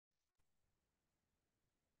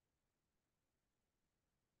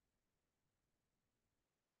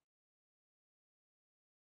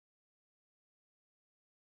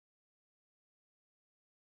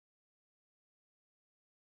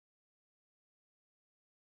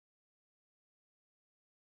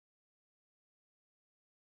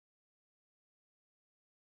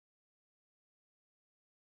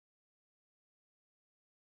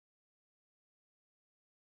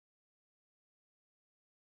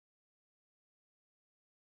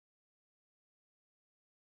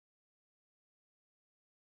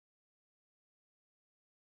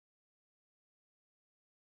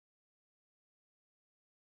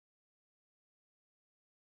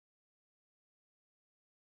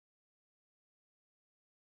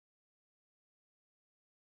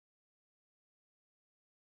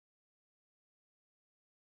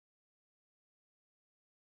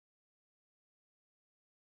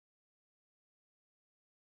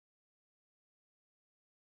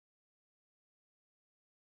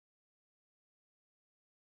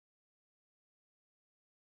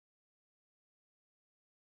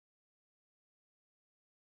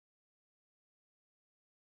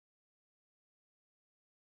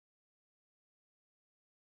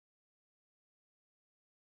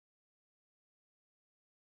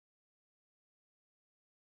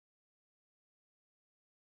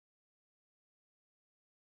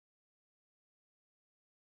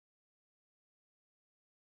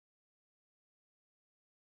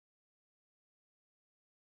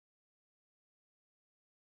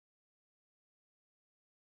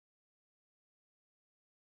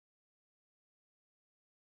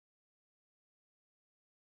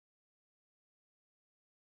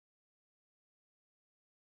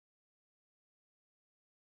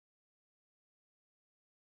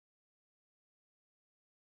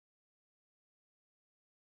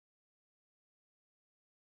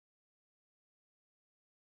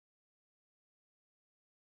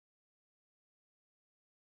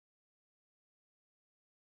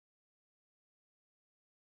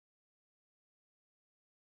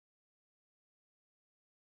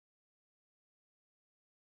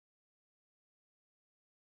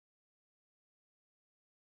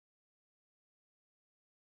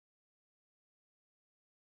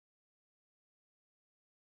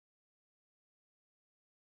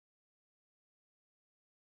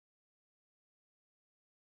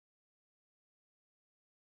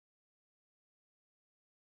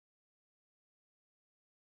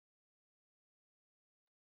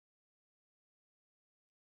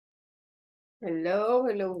Hello,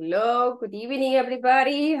 hello, hello. Good evening,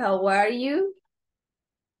 everybody. How are you?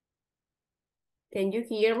 Can you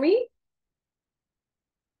hear me?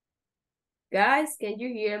 Guys, can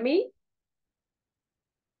you hear me?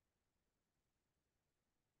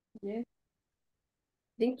 Yes.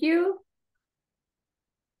 Thank you.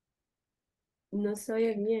 No se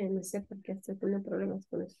oye bien, no sé por qué estoy teniendo problemas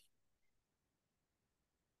con eso.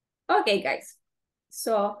 Okay, guys.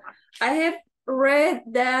 So, I have read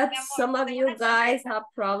that some of you guys have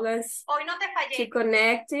problems to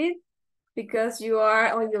connect it because you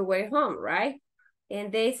are on your way home, right?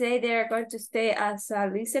 And they say they're going to stay as a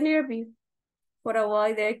listener for a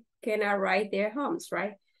while they cannot write their homes,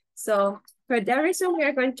 right? So for that reason, we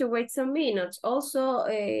are going to wait some minutes. Also,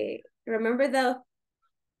 remember that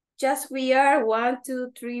just we are 1,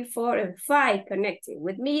 2, 3, 4, and 5 connected.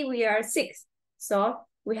 With me, we are 6. So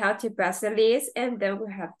we have to pass the list and then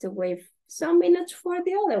we have to wait some minutes for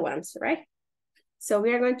the other ones, right? So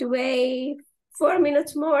we are going to wait 4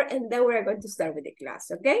 minutes more and then we are going to start with the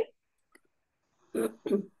class, okay?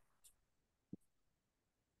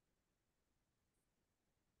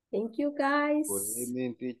 Thank you, guys. Good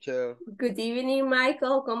evening, teacher. Good evening,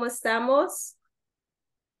 Michael. ¿Cómo estamos?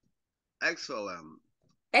 Excellent.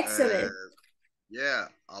 Excellent. Yeah,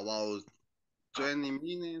 about 20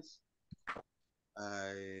 minutes.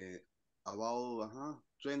 About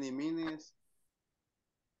 20 minutes.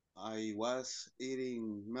 I was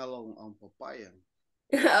eating melon and papaya.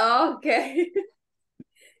 Okay.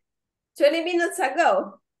 20 minutes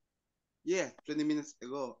ago. Yeah, 20 minutes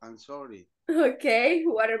ago. I'm sorry. Okay,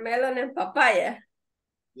 watermelon and papaya.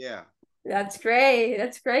 Yeah. That's great.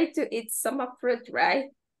 That's great to eat some fruit, right?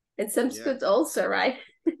 And some food also, right?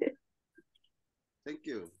 Thank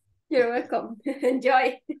you. You're welcome.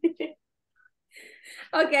 Enjoy.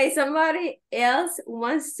 Okay, somebody else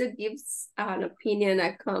wants to give an opinion,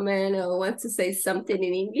 a comment, or wants to say something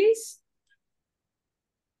in English?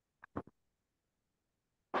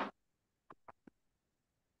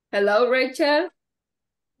 Hello, Rachel.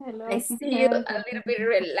 Hello, I see you teacher. a little bit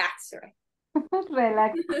relaxed, right?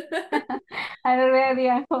 Relax. Already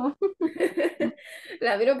at home.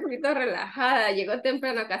 La miro un poquito relajada, llegó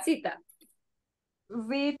temprano a casita.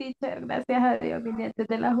 Sí, teacher, gracias a Dios, vine antes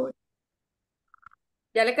de las 8.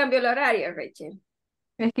 Ya le cambió el horario, Rachel.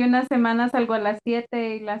 Es que una semana salgo a las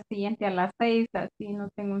 7 y la siguiente a las 6, así no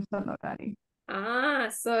tengo un solo horario. Ah,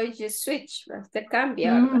 so you switch, usted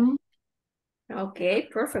cambia, ¿verdad? Ok,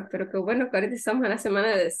 perfecto, pero qué bueno que ahorita estamos en la semana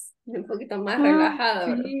de un poquito más relajada,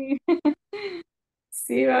 ¿verdad? Sí.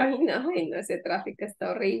 Sí, imagino, ay, no, ese tráfico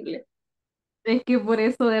está horrible. Es que por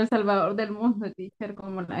eso del Salvador del mundo, teacher,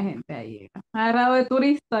 como la gente ahí, agarrado de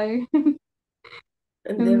turista.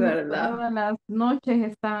 De verdad. Todas las noches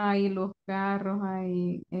están ahí los carros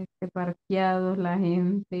ahí parqueados, la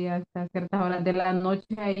gente hasta ciertas horas de la noche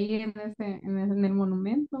ahí en el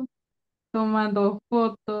monumento, tomando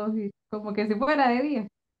fotos y como que si fuera de día.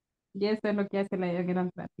 Y eso es lo que hace la gran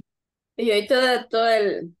tráfico. Y hoy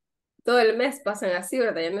todo el mes pasan así,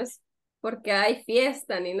 ¿verdad? Ya no es porque hay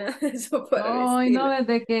fiesta ni nada de eso por el No, y no,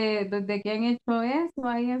 estilo. desde que han hecho eso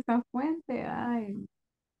ahí en esa fuente, ay,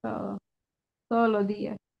 todos los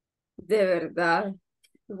días. De verdad.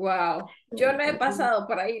 Wow. Yo Sí, no he terrible. pasado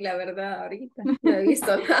por ahí, la verdad, ahorita. No he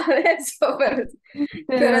visto nada de eso, pero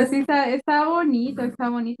Pero sí está bonito,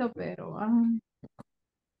 pero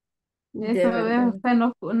de eso verdad. hasta en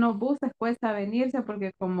los buses cuesta venirse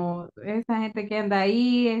porque como esa gente que anda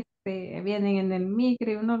ahí, vienen en el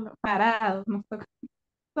micro y uno parado, nos toca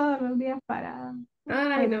todos los días parados.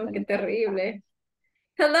 Ay, Cuesta no, qué ni terrible.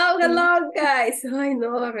 Hello, sí. hello, guys. Ay,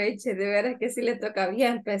 no, Rachel, de veras que sí le toca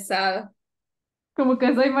bien pesado. Como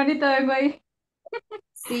que soy bonita, vengo ahí.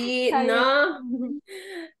 Sí, Ahí no.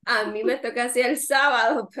 A mí me toca así el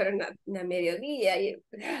sábado, pero a mediodía y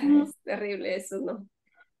es terrible eso, ¿no?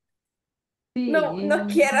 No, sí. no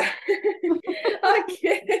quiero. Ok.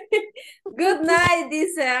 Good night,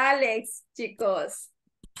 dice Alex, chicos.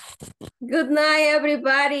 Good night,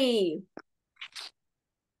 everybody.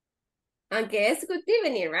 Aunque es good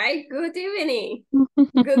evening, right? Good evening.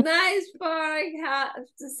 Good night is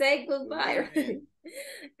to say goodbye, right?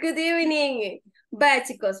 Good evening. Va,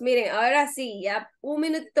 chicos, miren, ahora sí, ya un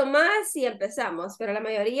minutito más y empezamos, pero la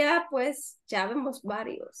mayoría, pues, ya vemos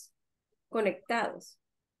varios conectados.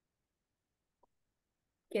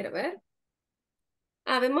 Quiero ver.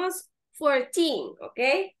 Vemos 14, ¿ok?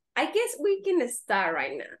 I guess we can start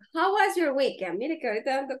right now. How was your weekend? Mire que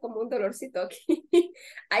ahorita ando como un dolorcito aquí.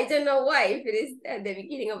 I don't know why, if it is at the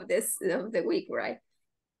beginning of the week, right?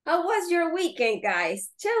 How was your weekend,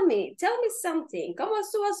 guys? Tell me something. ¿Cómo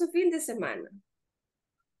estuvo su fin de semana?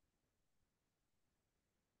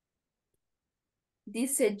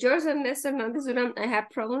 Dice George Ernesto Hernandez Duran, I have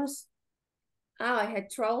problems. Oh, I had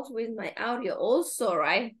troubles with my audio also,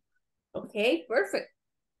 right? Okay, perfect.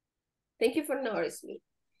 Thank you for noticing me.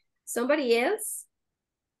 Somebody else?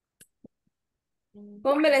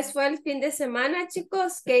 ¿Cómo les fue el fin de semana,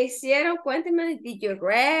 chicos? ¿Qué hicieron? Cuéntenme. Did you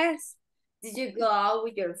rest? Did you go out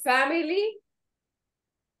with your family?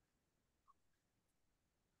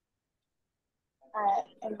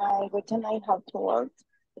 And my weekend I have to work.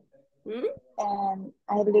 Hmm? And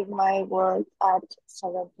I leave my work at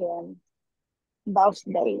 7 p.m. both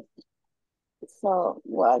days. So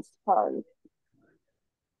was hard.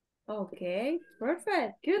 Okay,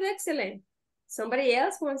 perfect. Good, excellent. Somebody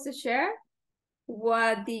else wants to share?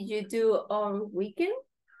 What did you do on weekend?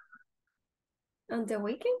 On the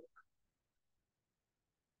weekend?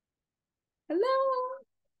 Hello?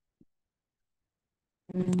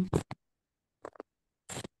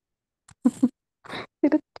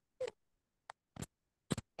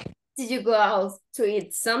 Did you go out to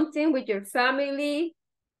eat something with your family?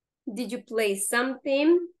 Did you play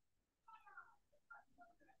something?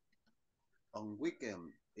 On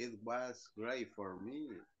weekend, it was great for me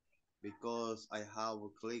because I have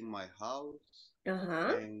cleaned my house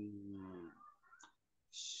Uh-huh.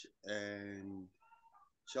 and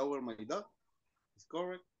shower my dog. Is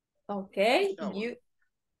correct? Okay. Shower. You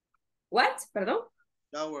what? Pardon?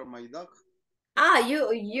 Shower my dog. Ah,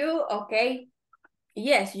 you okay.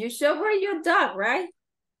 Yes, you shower your dog, right?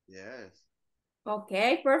 Yes.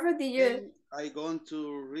 Okay, perfect. Did you And I gone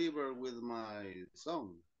to river with my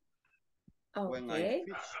son when I okay.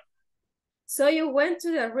 fish. So you went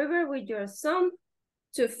to the river with your son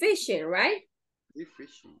to fishing, right? We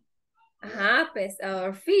fishing. Ajá,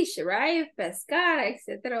 or fish, right? Pescar,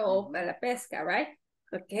 etc. O Mhm. para pesca, right?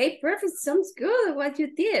 Okay, perfect. Sounds good what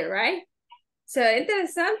you did, right? So,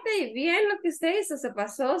 interesante y bien lo que usted hizo. Se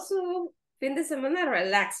pasó su fin de semana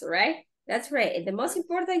relax, right? That's right. And the most Yes.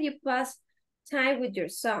 important, you pass time with your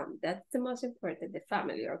son. That's the most important, the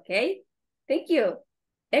family, okay? Thank you.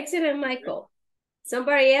 Excellent, Michael.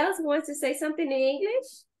 Somebody else wants to say something in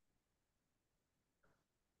English?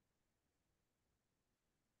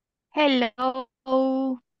 Hello,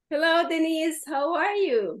 Hello, Denise. How are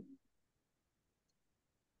you?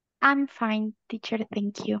 I'm fine, teacher,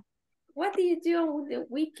 thank you. What do you do on the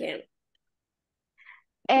weekend?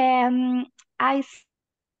 Um, I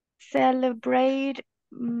celebrate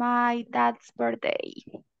my dad's birthday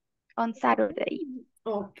on Saturday.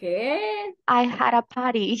 Okay. I had a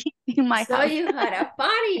party in my So house. you had a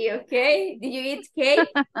party, okay? Did you eat cake?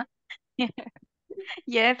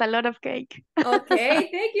 Yes, a lot of cake. Okay,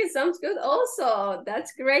 thank you. Sounds good. Also,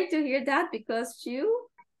 that's great to hear that because you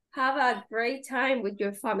have a great time with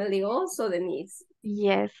your family also, Denise.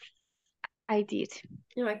 Yes, I did.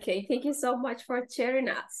 Okay, thank you so much for sharing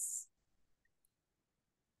us.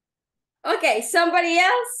 Okay, somebody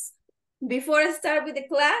else before I start with the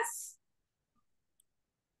class?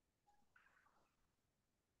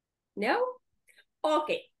 No?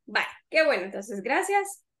 Ok, bye. Qué bueno, entonces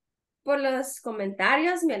gracias por los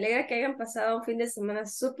comentarios. Me alegra que hayan pasado un fin de semana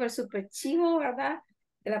súper, súper chivo, ¿verdad?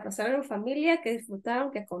 Que la pasaron en familia, que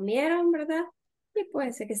disfrutaron, que comieron, ¿verdad? Y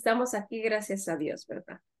pues que estamos aquí gracias a Dios,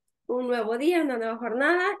 ¿verdad? Un nuevo día, una nueva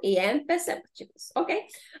jornada y ya empecemos, chicos. Okay,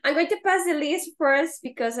 I'm going to pass the list first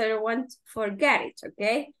because I don't want to forget it,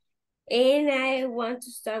 okay? And I want to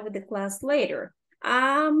start with the class later.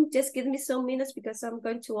 Just give me some minutes because I'm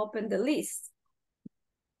going to open the list.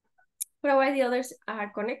 But while the others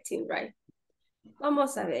are connecting, right?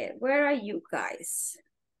 Vamos a ver, where are you guys?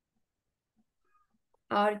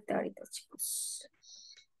 Ahorita, chicos.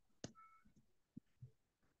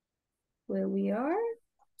 Where we are?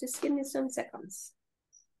 Just give me some seconds.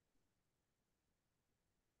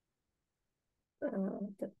 Ta,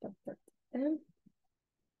 ta, ta, ta.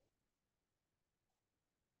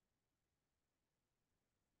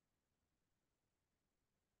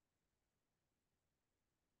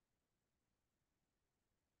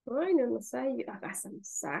 Ay, no nos hay. Acá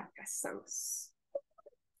estamos.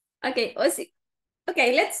 Okay,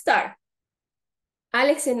 okay, let's start.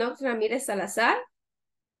 Alex Enoch Ramírez Salazar.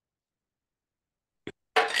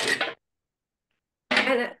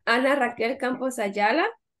 Ana Raquel Campos Ayala.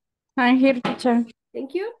 I'm here, teacher.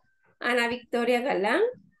 Thank you. Ana Victoria Galán.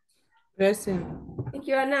 Present. Thank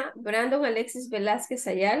you, Ana. Brandon Alexis Velázquez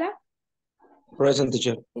Ayala. Present,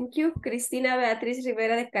 teacher. Thank you. Cristina Beatriz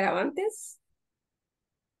Rivera de Caravantes.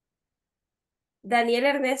 Daniel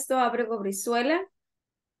Ernesto Abrego Brizuela.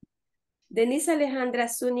 Denise Alejandra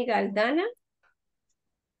Zúñiga Aldana.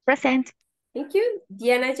 Present. Thank you.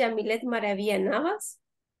 Diana Yamilet Maravilla Navas.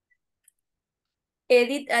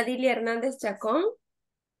 Edith Adilia Hernández Chacón.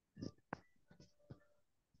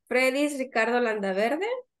 Fredis Ricardo Landaverde.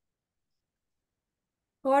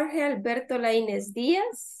 Jorge Alberto Laínez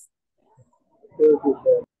Díaz.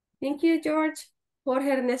 Thank you, George.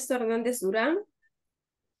 Jorge Ernesto Hernández Durán.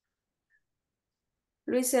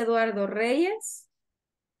 Luis Eduardo Reyes.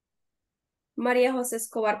 María José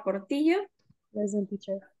Escobar Portillo. Present,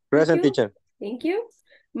 teacher. Present, teacher. Thank you.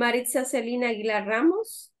 Maritza Celina Aguilar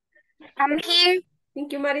Ramos. I'm here.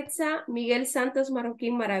 Thank you, Maritza. Miguel Santos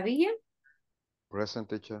Marroquín Maravilla. Present,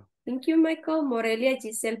 teacher. Thank you, Michael. Morelia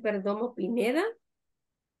Giselle Perdomo Pineda.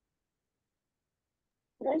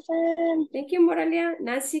 Present. Thank you, Morelia.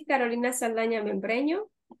 Nancy Carolina Saldaña Membreño.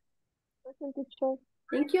 Present, teacher.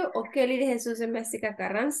 Thank you. Okeli de Jesús Doméstica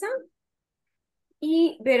Carranza.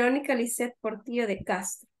 Y Verónica Lisset Portillo de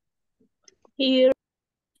Castro. Here.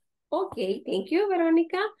 Okay, thank you,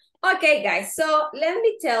 Veronica. Okay, guys, so let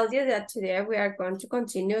me tell you that today we are going to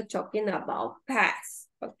continue talking about past,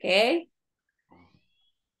 okay?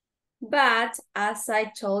 But as I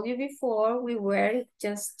told you before, we were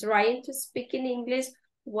just trying to speak in English.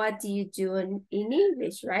 What do you do in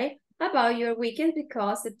English, right? About your weekend,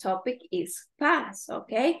 because the topic is past,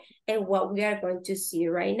 okay? And what we are going to see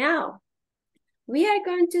right now. We are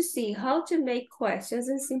going to see how to make questions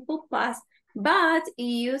in simple past, but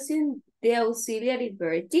using the auxiliary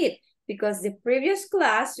verb did. Because the previous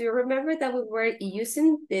class, you remember that we were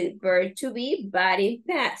using the verb to be, but in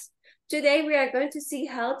past. Today, we are going to see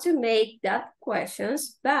how to make that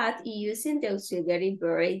questions, but using the auxiliary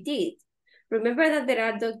verb did. Remember that there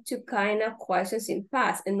are the two kind of questions in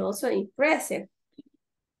past and also in present.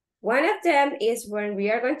 One of them is when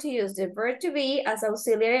we are going to use the verb to be as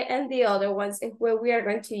auxiliary, and the other ones is where we are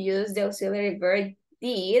going to use the auxiliary verb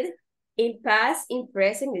did. In past, in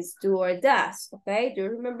present is do or does, okay? Do you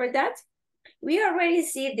remember that? We already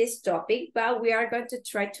see this topic, but we are going to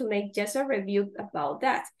try to make just a review about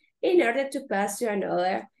that in order to pass to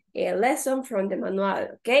another lesson from the manual,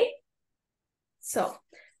 okay? So,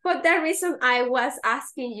 for that reason, I was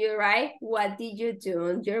asking you, right? What did you do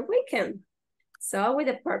on your weekend? So with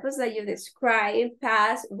the purpose that you describe in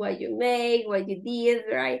past, what you make, what you did,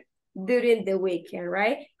 right, during the weekend,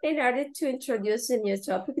 right? In order to introduce a new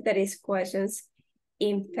topic that is questions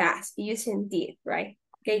in past, using did, right?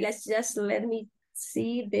 Okay, let me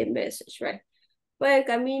see the message, right? Well,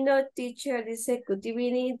 Camino, teacher, dice, good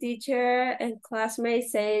evening, teacher, and classmate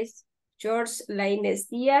says, George Lainez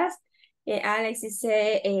Diaz. Alex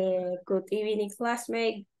dice, good evening,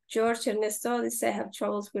 classmate. George Ernesto dice, I have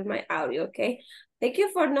troubles with my audio, okay? Thank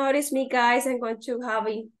you for noticing me, guys. I'm going to have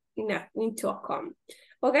into a comment,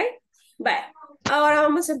 okay? Bueno, ahora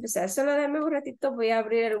vamos a empezar. Solo dame un ratito, voy a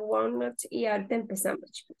abrir el OneNote y ahorita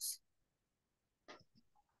empezamos, chicos.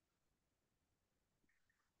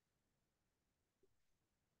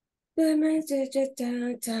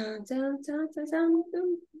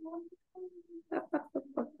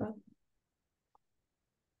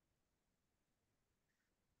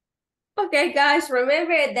 Okay, guys,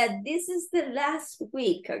 remember that this is the last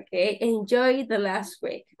week, okay? Enjoy the last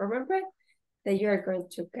week. Remember that you're going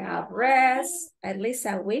to have rest, at least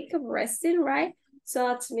a week of resting, right? So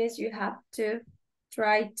it means you have to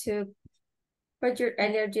try to put your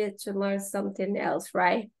energy to learn something else,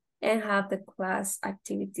 right? And have the class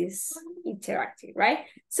activities interactive, right?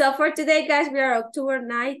 So for today, guys, we are October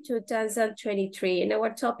 9, 2023. And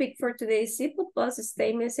our topic for today is simple past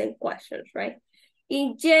statements and questions, right?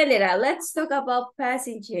 In general, let's talk about past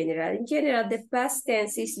in general. In general, the past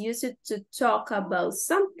tense is used to talk about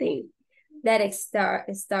something that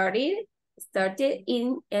started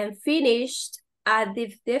in and finished at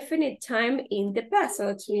the definite time in the past. So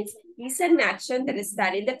it means it's an action that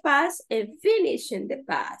started in the past and finished in the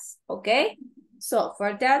past, okay? So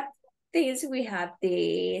for that things, we have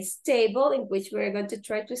this table in which we're going to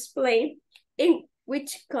try to explain in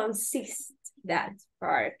which consists that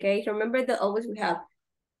part, okay? Remember that always we have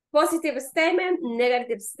positive statement,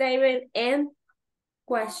 negative statement, and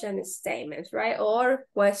question statements, right? Or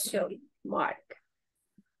question mark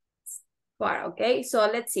part, okay? So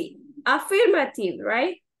let's see. Affirmative,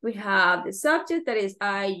 right? We have the subject that is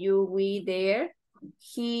I, you, we, there,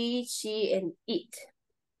 he, she, and it.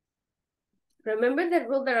 Remember the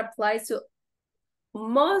rule that applies to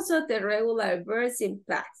most of the regular verbs in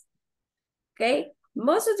past, okay?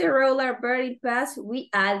 Most of the regular verbs in past, we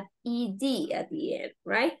add ed at the end,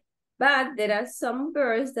 right? But there are some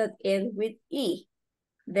verbs that end with e.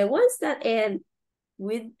 The ones that end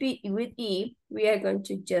with e, we are going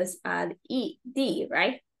to just add ed,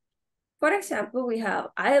 right? For example, we have,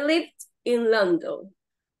 I lived in London.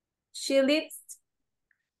 She lives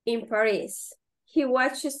in Paris. He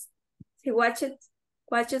watches,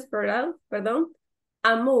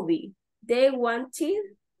 a movie. They wanted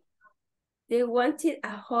They wanted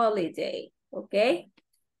a holiday, ¿ok?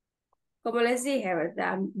 Como les dije,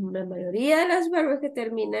 ¿verdad? La mayoría de los verbos que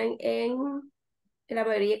terminan la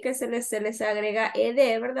mayoría que se les agrega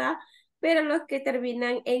ed, ¿verdad? Pero los que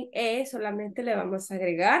terminan en e solamente le vamos a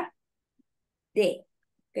agregar de.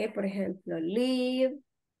 ¿Ok? Por ejemplo, live.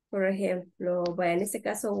 Por ejemplo, bueno, en este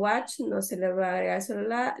caso watch no se le va a agregar solo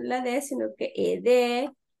la de, sino que ed,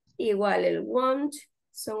 igual el want,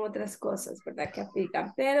 son otras cosas, ¿verdad? Que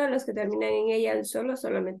aplican. Pero los que terminan en ella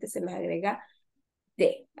solamente se les agrega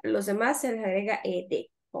de. Los demás se les agrega ed.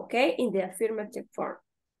 ¿Ok? In the affirmative form.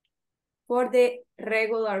 For the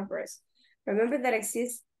regular verbs. Remember that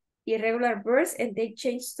exists irregular verbs and they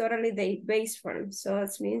change totally the base form. So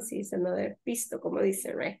that means it's another pisto, como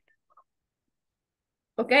dicen, right?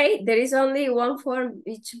 Okay, there is only one form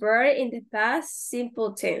each verb in the past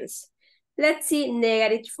simple tense. Let's see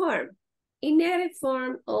negative form. In negative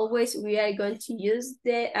form, always we are going to use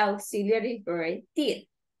the auxiliary verb did,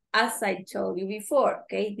 as I told you before,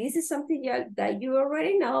 okay? This is something that you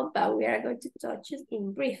already know, but we are going to touch it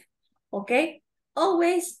in brief, okay?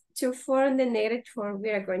 Always to form the negative form, we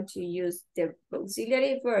are going to use the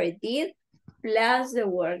auxiliary verb did plus the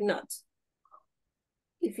word not.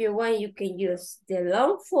 If you want, you can use the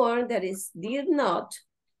long form that is did not,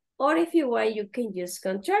 or if you want, you can use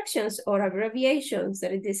contractions or abbreviations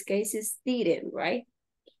that in this case is didn't, right?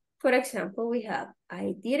 For example, we have,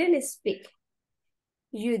 I didn't speak.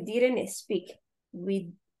 You didn't speak.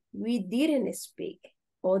 We didn't speak.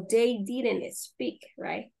 Or they didn't speak,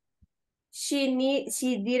 right? She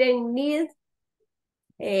didn't need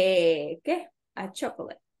a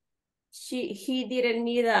chocolate. He didn't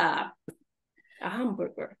need a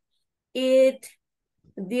hamburger. It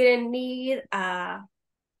didn't need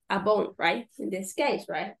a bone, right? In this case,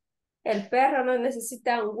 right? El perro no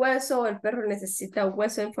necesita un hueso, el perro necesita un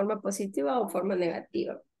hueso en forma positiva o forma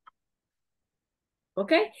negativa.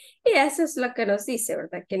 ¿Ok? Y eso es lo que nos dice,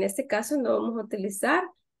 ¿verdad? Que en este caso no vamos a utilizar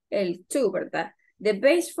el to, ¿verdad? The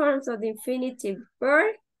base forms of the infinitive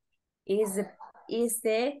verb is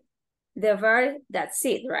the verb that's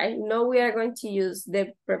it, right? No, we are going to use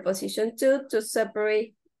the preposition to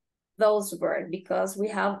separate those verbs because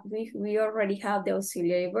we already have the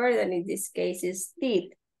auxiliary verb, and in this case is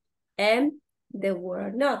did, and the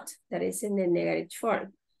word not, that is in the negative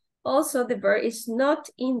form. Also, the verb is not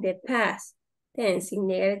in the past tense in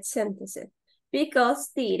negative sentences because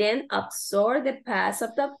didn't absorb the past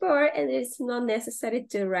of the verb, and it's not necessary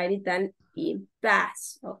to write it down in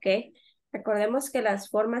past, okay? Recordemos que las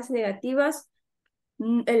formas negativas,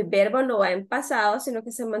 el verbo no va en pasado, sino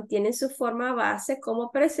que se mantiene en su forma base como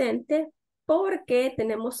presente porque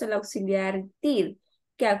tenemos el auxiliar did,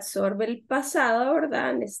 que absorbe el pasado,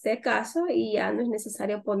 ¿verdad? En este caso, y ya no es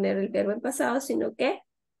necesario poner el verbo en pasado, sino que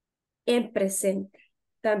en presente.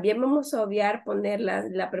 También vamos a obviar poner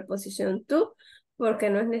la preposición to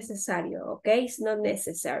porque no es necesario, ¿ok? It's not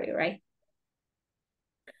necessary, right?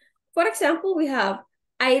 For example, we have,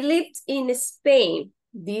 I lived in Spain.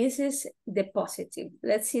 This is the positive.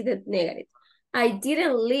 Let's see the negative. I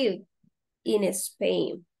didn't live in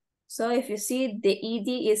Spain. So if you see, the ed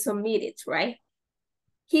is omitted, right?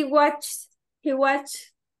 He watched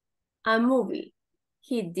a movie.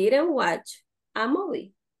 He didn't watch a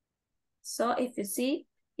movie. So if you see,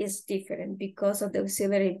 it's different because of the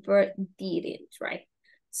auxiliary verb didn't, right?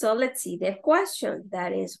 So let's see the question.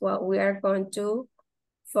 That is what we are going to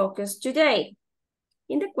focus today.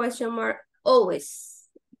 In the question mark, always.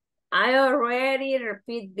 I already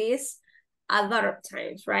repeat this a lot of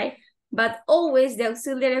times, right? But always the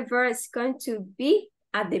auxiliary verb is going to be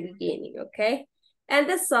at the beginning, okay? And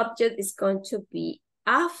the subject is going to be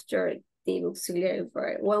after the auxiliary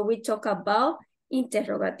verb when we talk about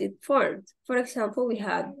interrogative forms. For example, we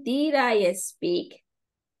have, did I speak?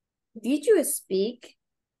 Did you speak?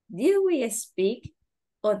 Did we speak?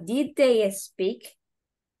 Or did they speak?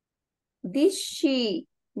 Did she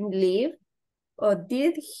live? Or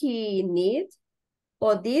did he need?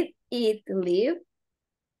 Or did it live?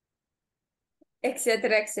 Etc.,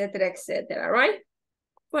 etc., etc., right?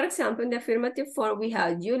 For example, in the affirmative form, we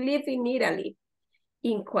have, you live in Italy.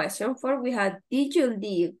 In question form, we have, did you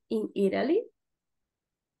live in Italy?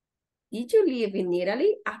 Did you live in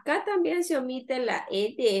Italy? Acá también se omite la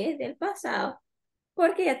ed del pasado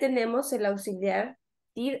porque ya tenemos el auxiliar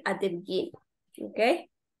did at the beginning, okay?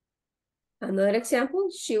 Another example,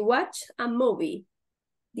 she watched a movie.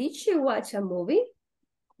 Did she watch a movie?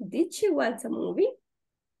 Did she watch a movie?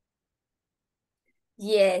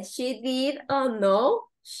 Yes, she did or no,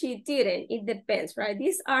 she didn't. It depends, right?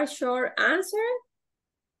 These are short answers.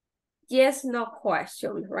 Yes, no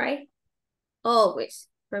question, right? Always.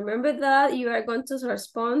 Remember that you are going to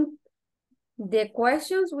respond the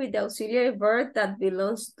questions with the auxiliary verb that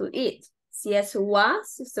belongs to it. Si es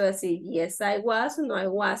was, esto es decir, yes, I was, no, I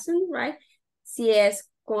wasn't, right? Si es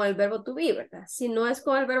con el verbo to be, ¿verdad? Si no es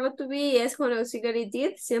con el verbo to be, es con el auxiliary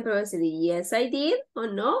did, siempre va a decir, yes, I did, o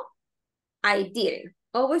no, I didn't.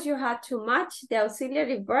 Always you have to match the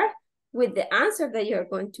auxiliary verb with the answer that you're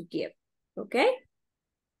going to give, okay?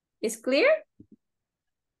 Is clear?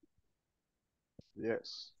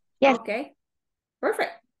 Yes. Yes. Okay,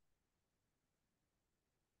 perfect.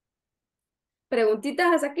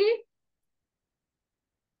 ¿Preguntitas hasta aquí?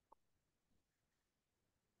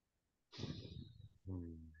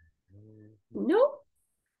 No?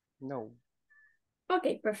 No.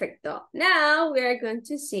 Okay, perfecto. Now we are going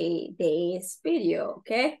to see this video,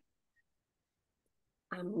 okay?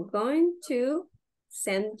 I'm going to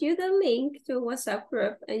send you the link to WhatsApp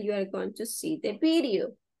group and you are going to see the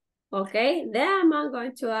video, okay? Then I'm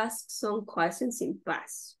going to ask some questions in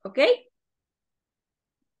past, okay?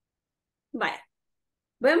 Vaya.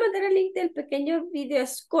 Voy a mandar el link del pequeño video,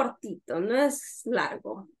 es cortito, no es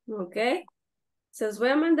largo, ok. Se los voy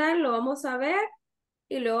a mandar, lo vamos a ver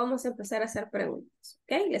y luego vamos a empezar a hacer preguntas,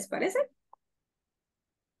 ok. ¿Les parece?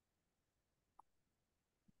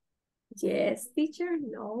 Yes, teacher.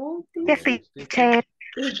 No, Yes, teacher. teacher.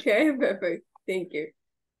 Ok, perfect. Thank you.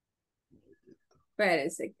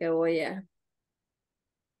 Espérense que voy a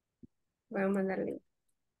mandar el link.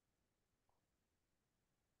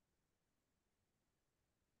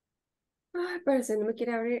 Ay, espérense, no me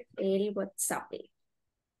quiere abrir el WhatsApp.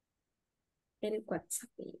 El WhatsApp.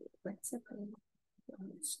 WhatsApp.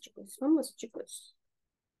 Vamos, chicos. Vamos, chicos.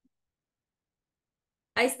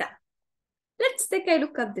 Ahí está. Let's take a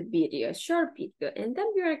look at the video, short video, and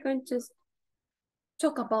then we are going to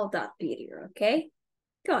talk about that video, okay?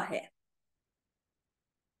 Go ahead.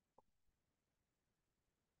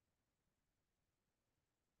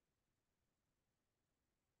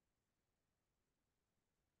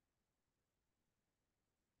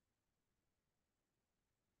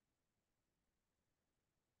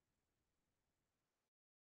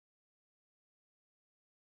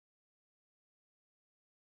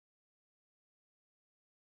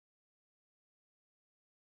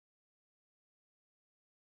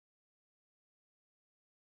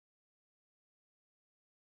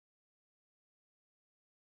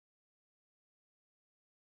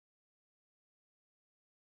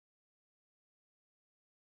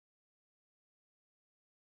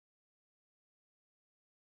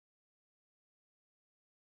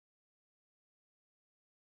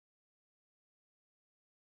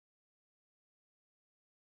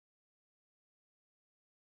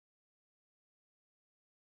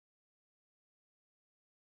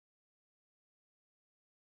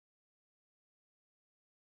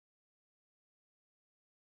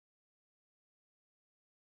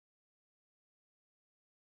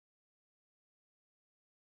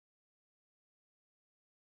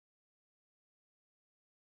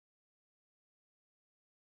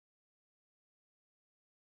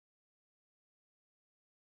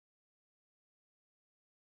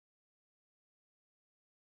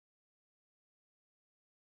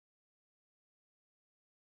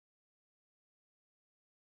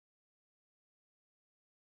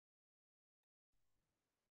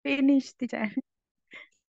 Finish, teacher.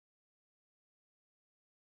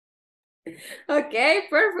 Okay,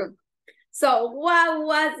 perfect. So what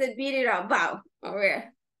was the video about? A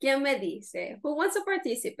ver, ¿quién me dice? Who wants to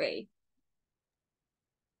participate?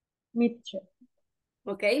 Me too.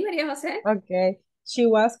 Okay, María José. Okay. She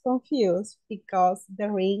was confused because the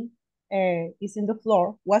ring was in the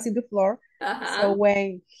floor. So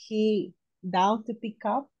when he down to pick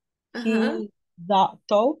up, he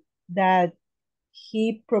thought that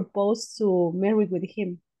he proposed to marry with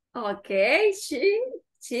him. Okay,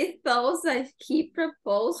 she thought that he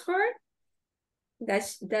proposed her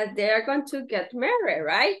that they're going to get married,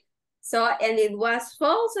 right? So, and it was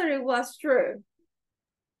false or it was true?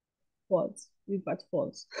 False. It was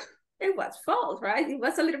false. It was false, right? It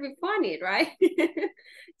was a little bit funny, right?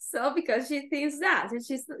 So because she thinks that, and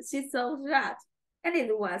she thought that, and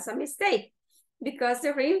it was a mistake because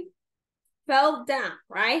the ring fell down,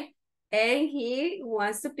 right? And he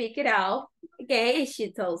wants to pick it up again, and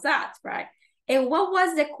she thought that, right? And what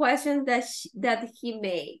was the question that he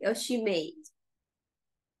made or she made?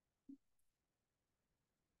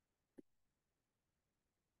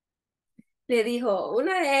 Le dijo,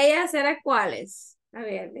 una de ellas era ¿cuáles? A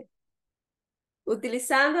ver,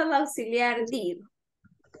 utilizando el auxiliar did.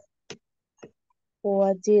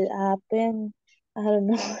 What did happen? I don't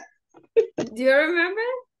know. Do you remember?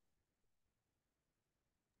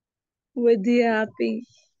 What did happen?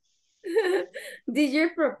 Did you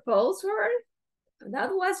propose her?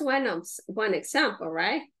 That was one example,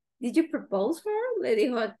 right? Did you propose her? Le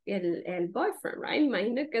dijo el boyfriend, right?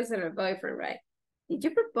 Imagino que es el boyfriend, right? Did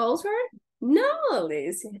you propose her? No,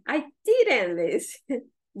 Liz. I didn't, Liz.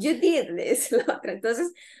 You did, Liz. La otra.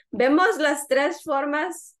 Entonces, vemos las tres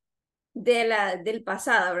formas del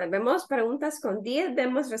pasado. ¿Verdad? Vemos preguntas con did,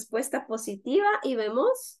 vemos respuesta positiva y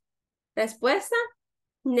vemos respuesta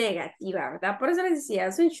negativa, ¿verdad? Por eso les decía,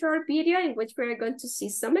 es un short video in which we are going to see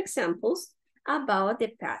some examples about the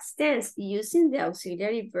past tense using the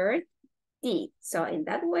auxiliary verb did. So in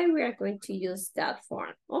that way, we are going to use that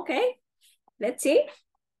form. Okay, let's see.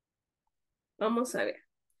 Vamos a ver.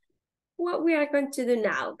 What we are going to do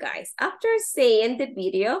now, guys. After seeing the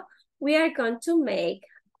video, we are going to make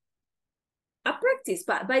a practice.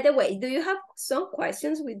 But by the way, do you have some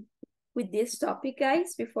questions with this topic,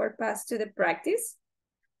 guys, before pass to the practice?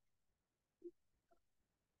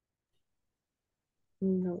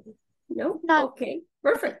 No. No? No. Okay,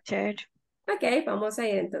 perfect. Sure. Okay, vamos a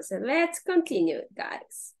ir entonces. Let's continue,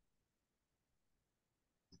 guys.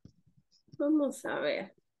 Vamos a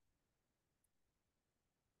ver.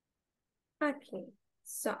 Okay,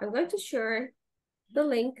 so I'm going to share the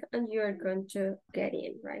link and you're going to get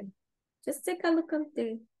in, right? Just take a look at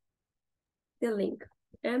the link.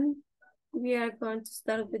 And we are going to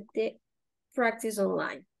start with the practice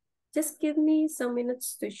online. Just give me some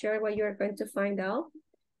minutes to share what you're going to find out.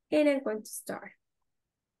 And I'm going to start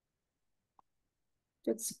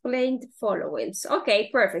to explain the following. Okay,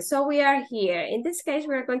 perfect. So we are here. In this case,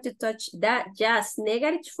 we're going to touch that just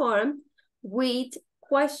negative form with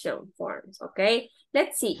question forms, okay?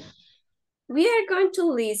 Let's see. We are going to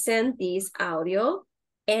listen this audio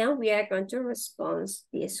and we are going to respond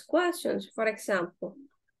these questions. For example,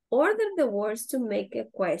 order the words to make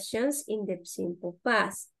questions in the simple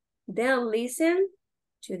past. Then listen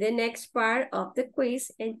to the next part of the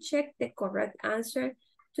quiz and check the correct answer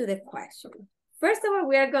to the question. First of all,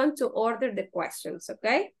 we are going to order the questions,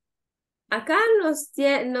 okay? Acá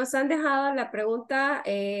nos han dejado la pregunta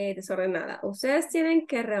desordenada. Ustedes tienen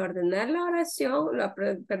que reordenar la oración, la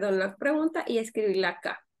pregunta y escribirla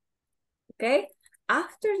acá, okay?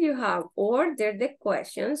 After you have ordered the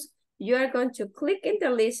questions, you are going to click in the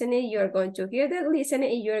listening, you are going to hear the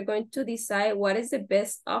listening, and you are going to decide what is the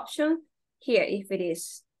best option here, if it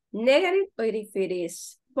is negative or if it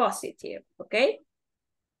is positive, okay?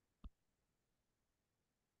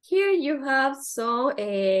 Here you have some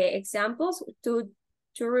examples to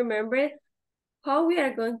remember how we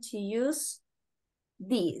are going to use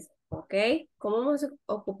this, okay? Cómo vamos a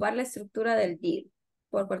ocupar la estructura del did.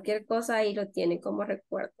 Por cualquier cosa ahí lo tienen como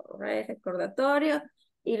recuerdo, right? Recordatorio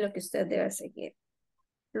y lo que usted debe seguir.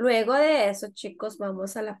 Luego de eso, chicos,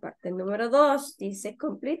 vamos a la parte número 2. Dice,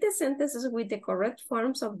 complete the sentences with the correct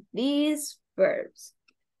forms of these verbs.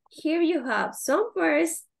 Here you have some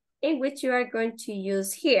verbs in which you are going to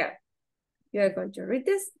use here. You are going to read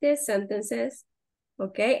the sentences,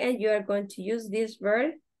 okay? And you are going to use this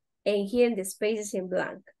verb and here in the spaces in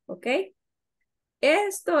blank, okay?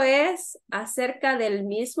 Esto es acerca del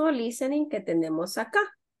mismo listening que tenemos acá,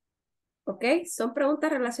 okay? Son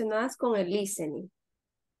preguntas relacionadas con el listening.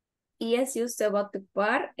 Y así usted va a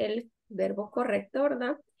ocupar el verbo correcto,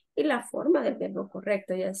 ¿verdad? Y la forma del verbo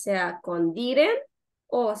correcto, ya sea con didn't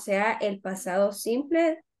o sea el pasado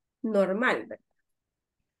simple normal, ¿verdad?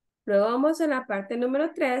 Luego vamos a la parte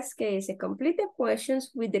número 3 que dice complete the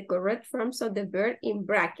questions with the correct forms of the verb in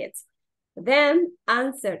brackets. Then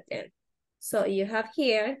answer them. So you have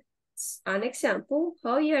here an example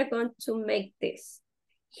how you are going to make this.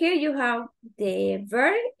 Here you have the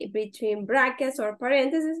verb between brackets or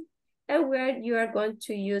parentheses and where you are going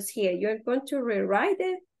to use here. You're going to rewrite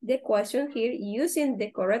the question here using the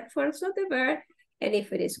correct forms of the verb. And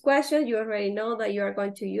if it is question, you already know that you are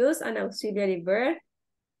going to use an auxiliary verb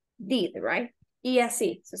did, right? Y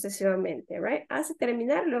así sucesivamente, right? Hasta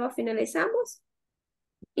terminar, luego finalizamos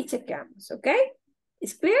y chequeamos, okay?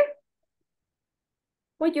 Is clear?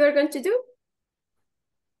 What you are going to do?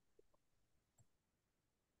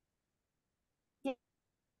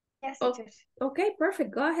 Yes, Oh, teacher. okay,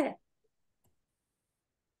 perfect. Go ahead.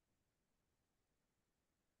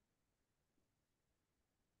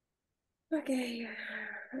 Okay.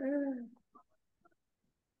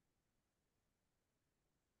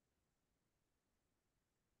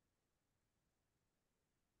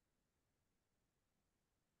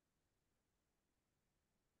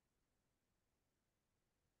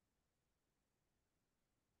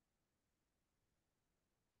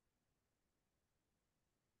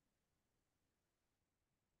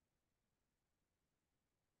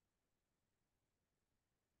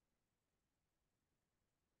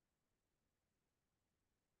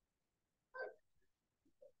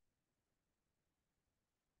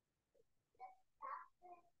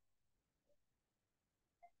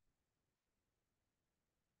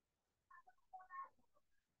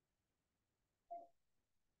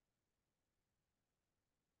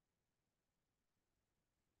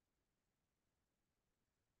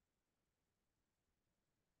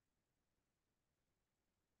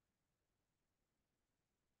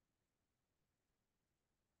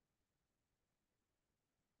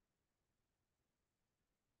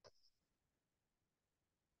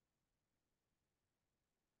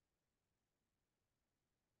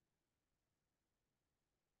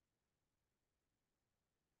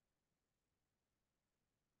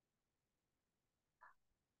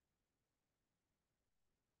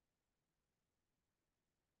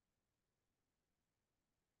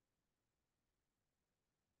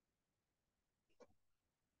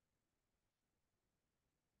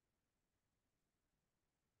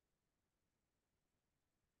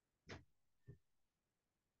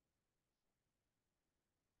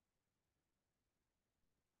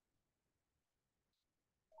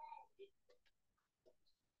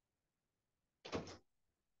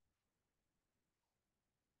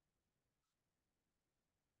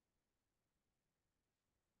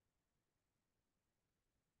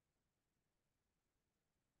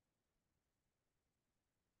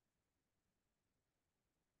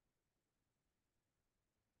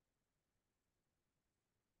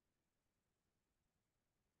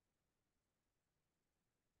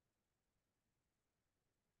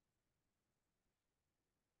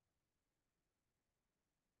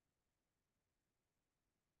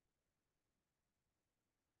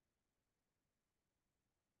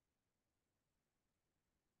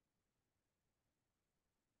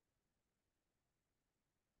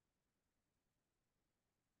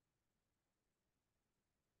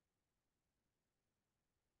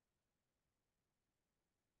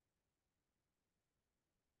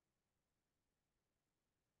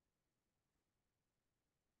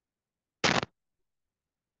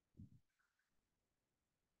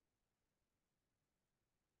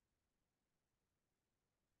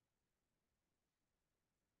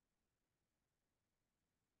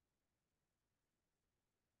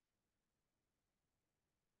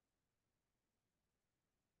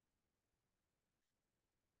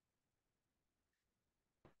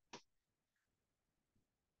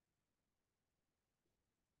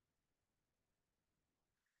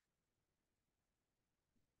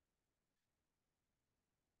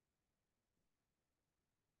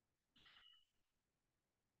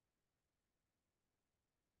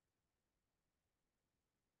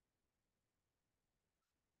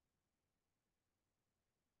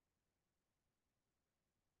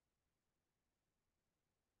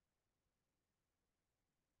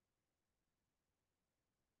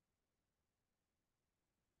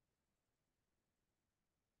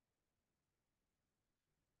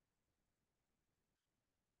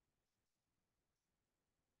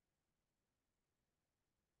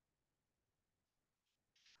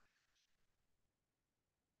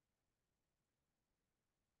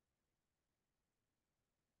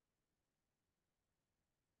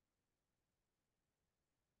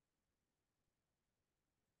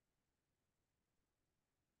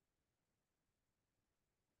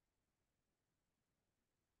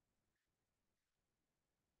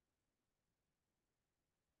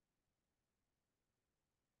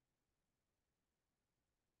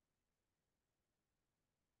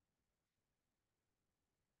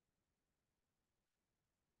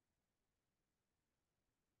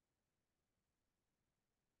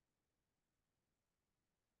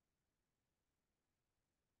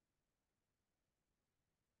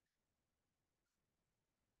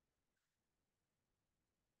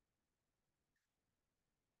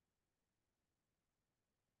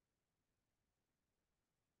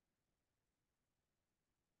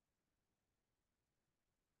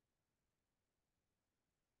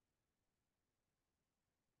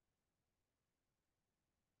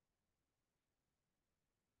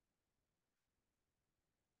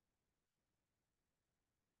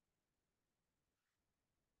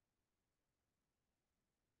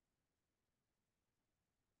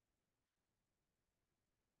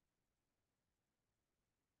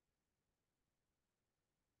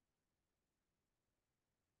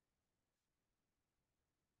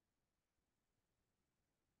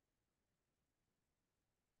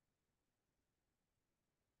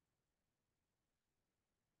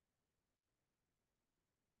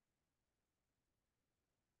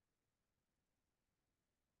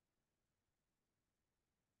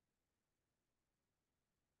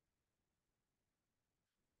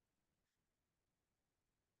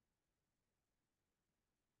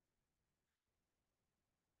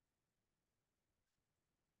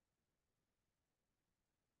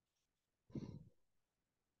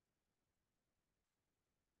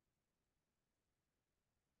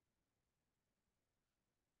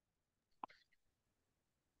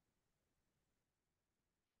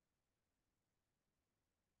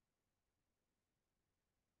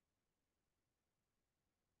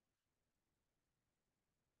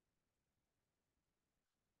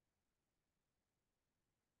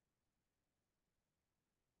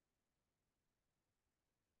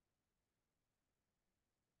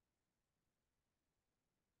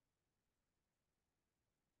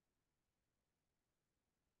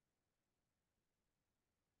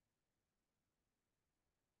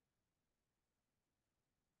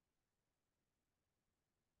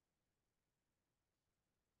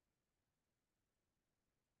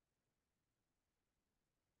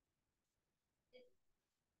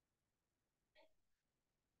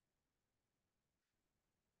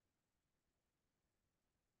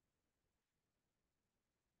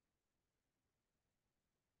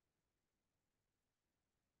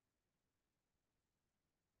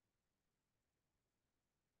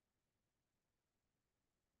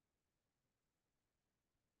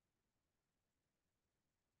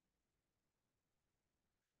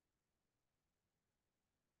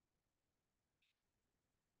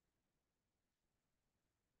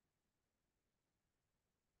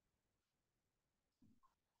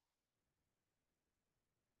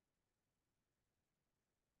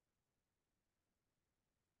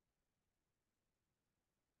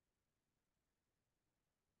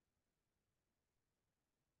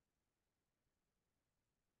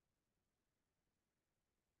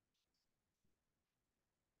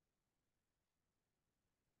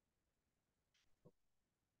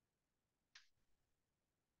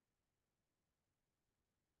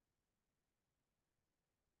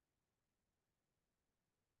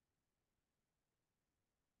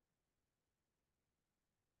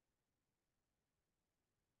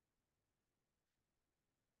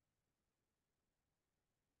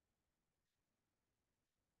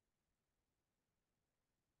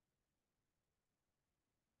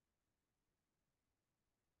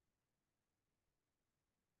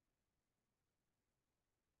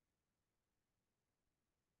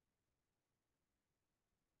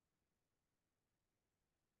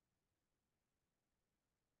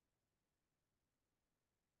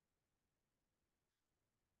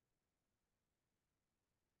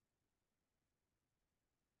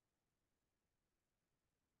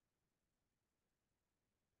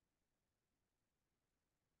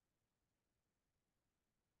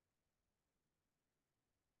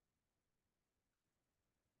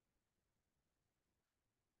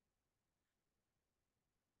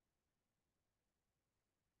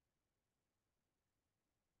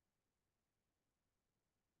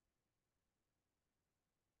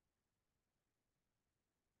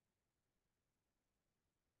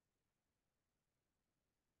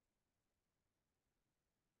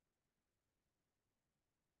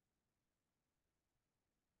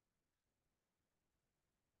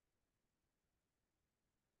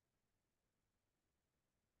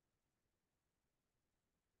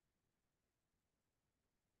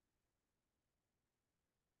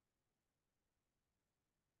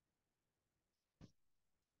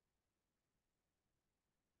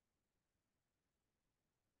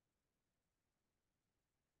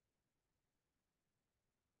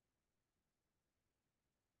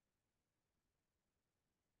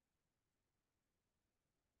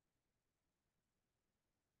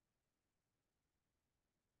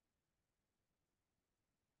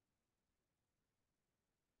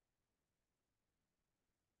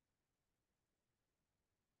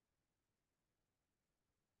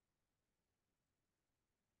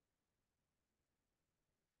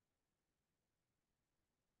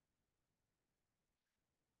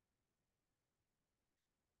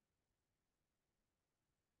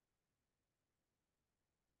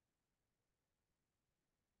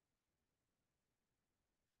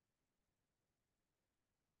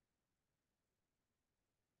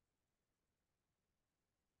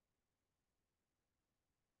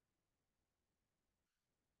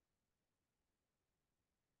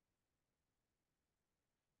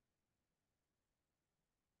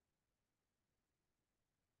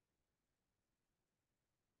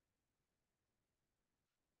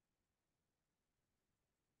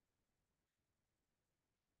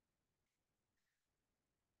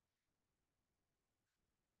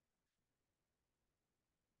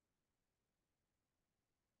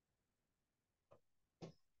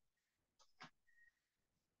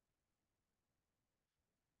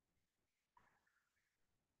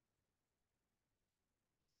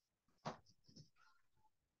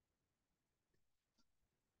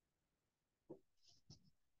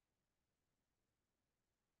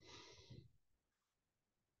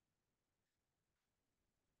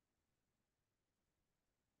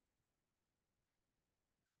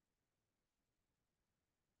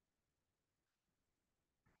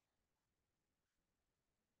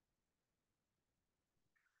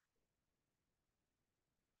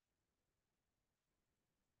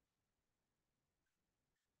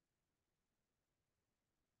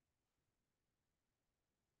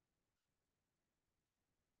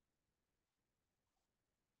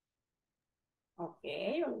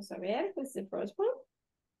 Okay, vamos a ver. Who's the first one?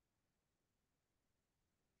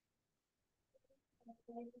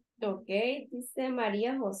 Okay, dice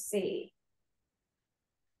María José.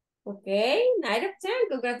 Okay, 9 of 10.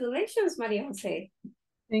 Congratulations, María José.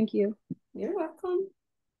 Thank you. You're welcome.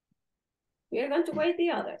 We are going to wait the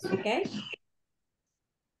others, okay?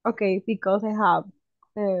 Okay, because I have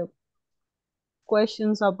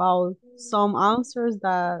questions about some answers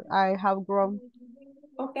that I have grown.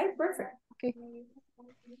 Okay, perfect. Okay.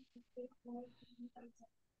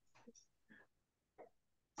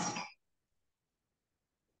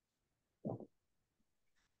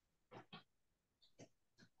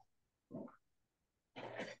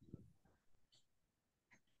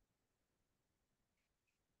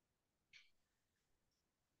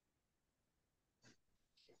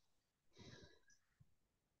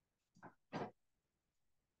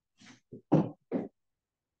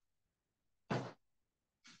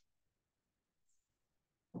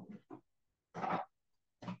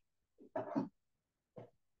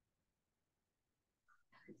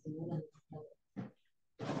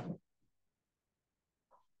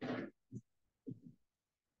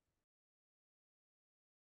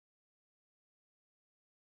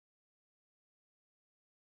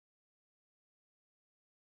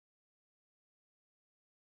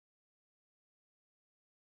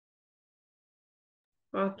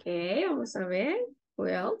 Okay, vamos a ver. Who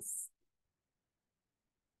else?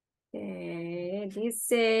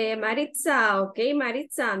 Dice Maritza. Okay,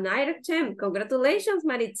 Maritza, 9 of 10. Congratulations,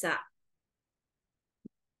 Maritza.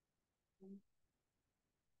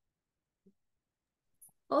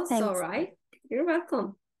 Also, Thanks. right? You're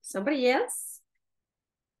welcome. Somebody else?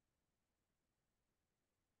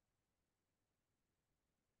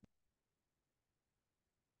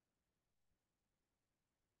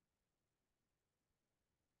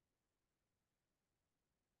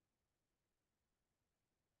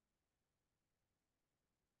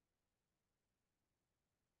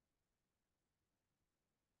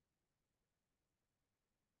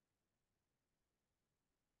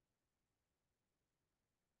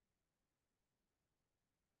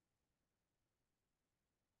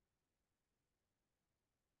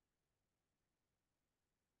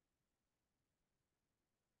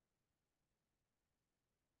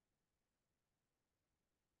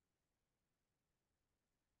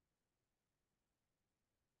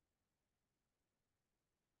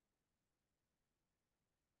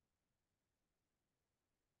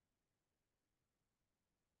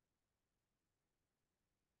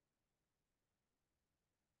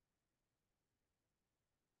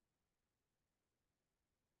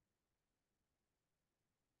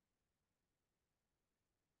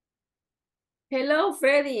 Hello,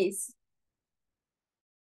 Freddy's.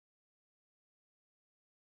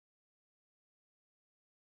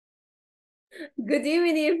 Good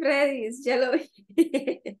evening, Freddy's. Ya lo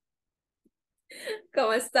vi.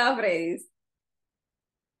 ¿Cómo está, Freddy's?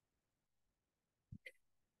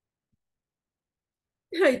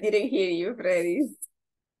 I didn't hear you, Freddy's.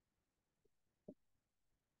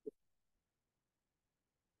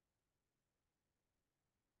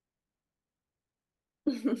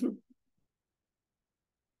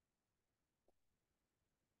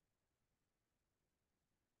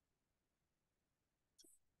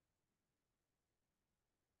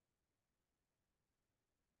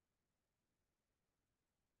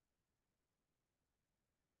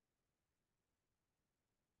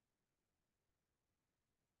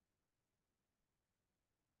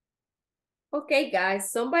 Okay,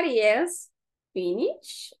 guys, somebody else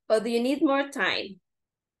finish or do you need more time?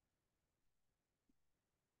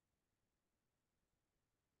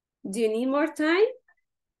 Do you need more time?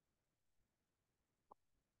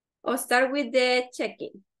 Or start with the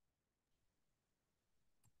checking?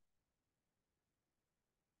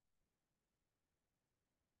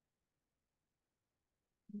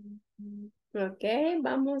 Okay,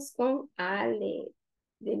 vamos con Ale.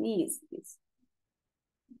 Denise, please.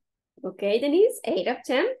 Okay, Denise, 8 of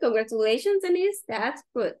 10. Congratulations, Denise. That's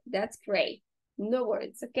good. That's great. No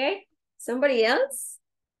worries, okay? Somebody else?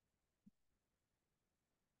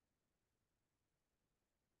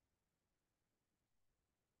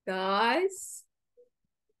 Guys?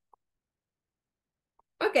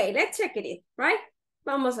 Okay, let's check it, right?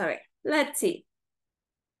 Vamos a ver. Let's see.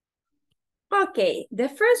 Okay, the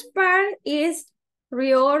first part is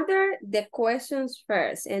reorder the questions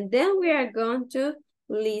first, and then we are going to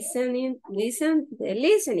listen,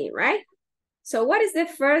 right? So what is the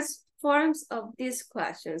first forms of these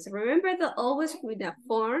questions? Remember that always with a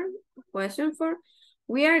form, question form,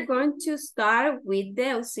 we are going to start with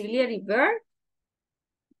the auxiliary verb,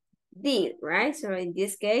 did, right? So in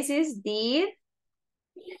this case is did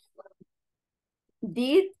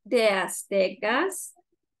Did the Aztecas,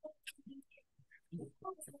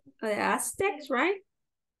 the Aztecs, right?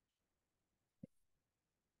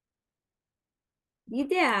 Did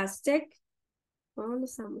the Aztec,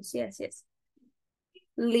 yes.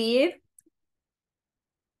 Live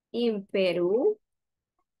in Peru?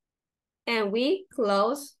 And we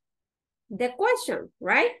close the question,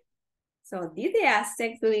 right? So did the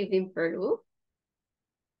Aztecs live in Peru?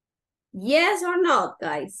 Yes or no,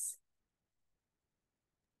 guys?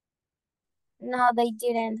 No, they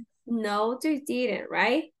didn't. No, they didn't,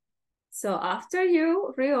 right? So after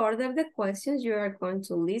you reorder the questions, you are going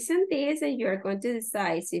to listen this and you are going to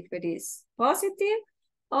decide if it is positive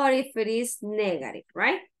or if it is negative,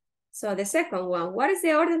 right? So the second one, what is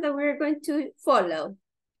the order that we're going to follow?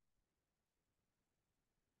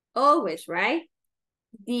 Always, right?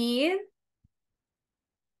 Did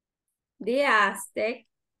the Aztec,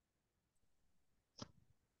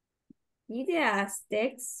 did the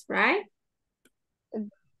Aztecs, right?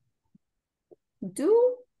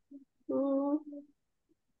 Do, no.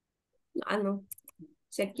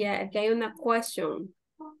 Aquí hay una question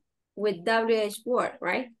with WH word,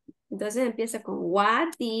 right? Entonces empieza con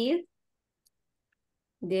what did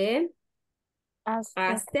the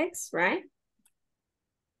Aztecs, right?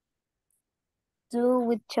 Do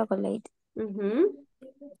with chocolate. Do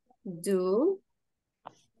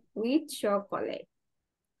with chocolate.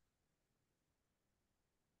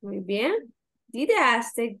 Muy bien. Did the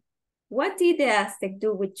Aztec, what did the Aztec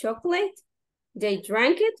do with chocolate? They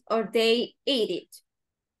drank it or they ate it?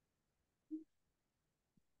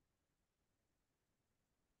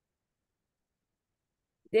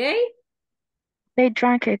 They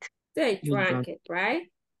drank it. They drank it, right?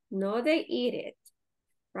 No, they eat it,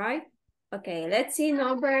 right? Okay, let's see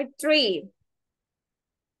number 3.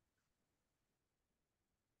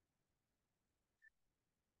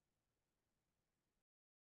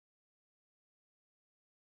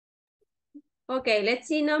 Okay, let's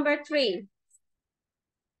see number 3.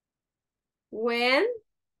 When,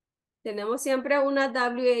 tenemos siempre una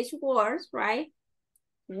WH words, right?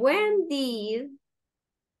 When did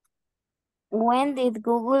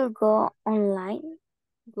Google go online?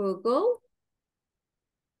 Google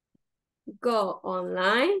go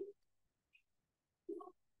online?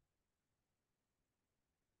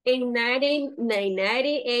 In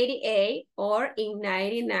 1988 or in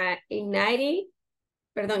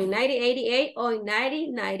 1988 or in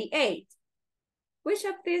 1998? Which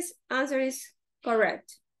of these answer is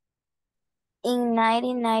correct? In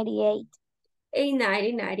 1998. In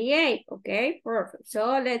 1998, okay, perfect.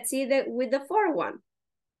 So let's see with the fourth one.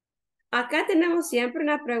 Acá tenemos siempre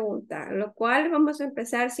una pregunta, lo cual vamos a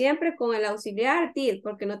empezar siempre con el auxiliar did,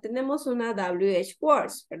 porque no tenemos una WH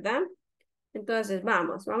words, ¿verdad? Entonces,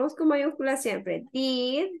 vamos con mayúscula siempre.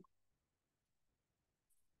 Did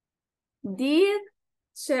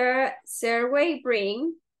Sergey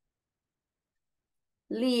Brin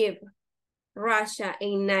leave Russia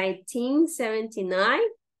in 1979?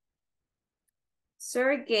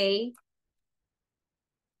 Sergey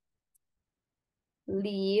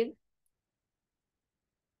leave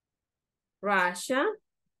Russia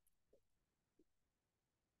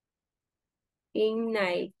in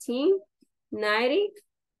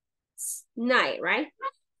 1999, right?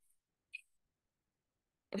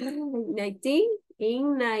 In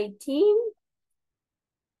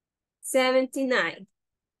 1979.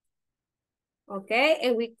 Okay,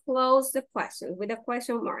 and we close the question with a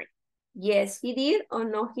question mark. Yes, he did or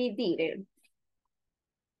no, he didn't.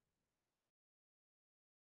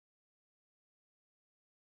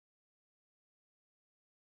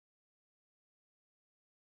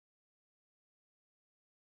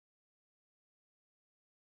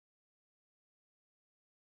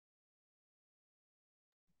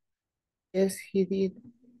 Yes, he did.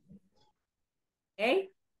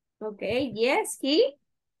 Okay, yes, he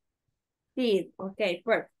did. Okay,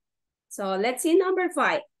 perfect. So let's see number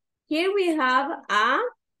 5. Here we have a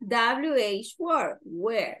WH word,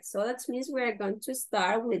 where. So that means we're going to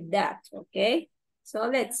start with that, okay? So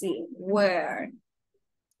let's see, where.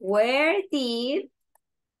 Where did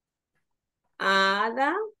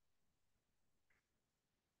Ada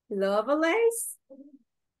Lovelace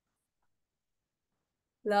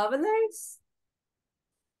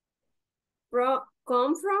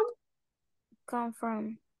come from? Come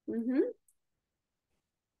from.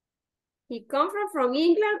 He come from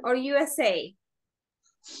England or USA?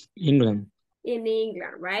 England. In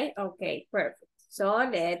England, right? Okay, perfect. So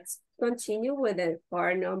let's continue with the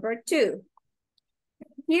part number 2.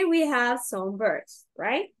 Here we have some verbs,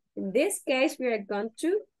 right? In this case, we are going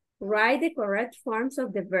to write the correct forms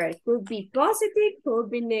of the verb. Could be positive, could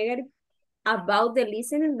be negative, about the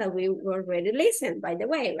listening that we already listened, by the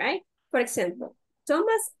way, right? For example,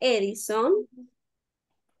 Thomas Edison,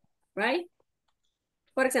 right?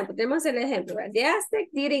 Por ejemplo, tenemos el ejemplo, right? The Aztec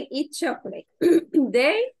didn't eat chocolate.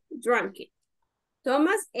 They drank it.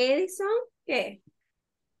 Thomas Edison, ¿qué?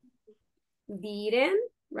 Didn't,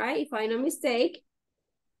 right? If I'm not mistake,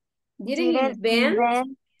 didn't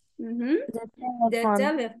invent the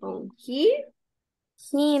telephone. He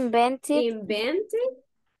invented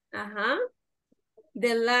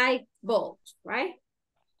the light bulb, right?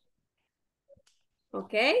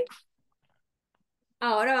 Okay.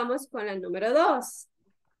 Ahora vamos con el número 2.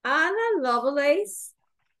 Ada Lovelace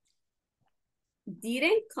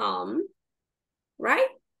didn't come, right?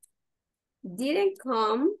 Didn't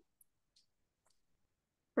come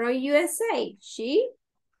from USA. She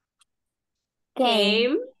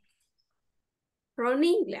came from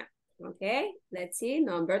England. Okay, let's see,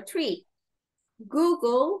 number 3.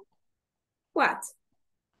 Google, what?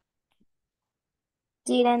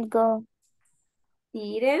 Didn't go.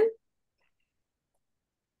 Didn't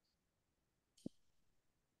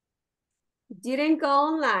go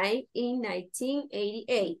online in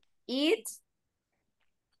 1988. It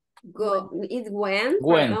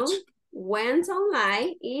went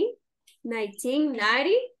online in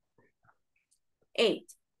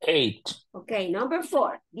 1998. 8. Okay, number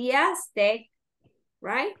 4. The Aztec,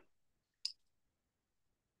 right?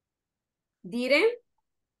 Didn't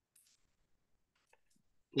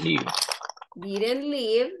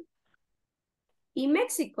live in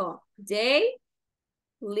Mexico. They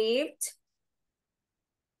lived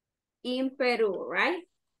in Peru, right?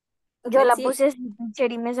 Yo la puse así,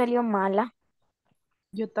 teacher, y me salió mala.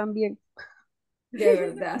 Yo también. De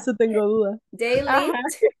verdad. Eso tengo duda. They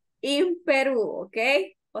lived in Perú, ¿ok?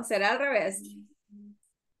 ¿O será al revés?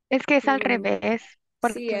 Es que es al revés,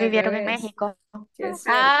 porque Sí, al vivieron en revés. México. Sí, es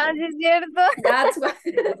Ah, cierto. sí es cierto. That's why.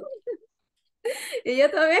 Y yo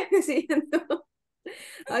también me siento.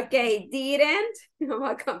 Ok, didn't. Vamos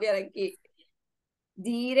a cambiar aquí.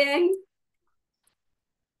 Didn't.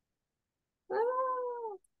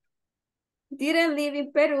 Didn't live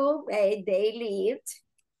in Peru. They lived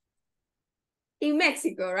in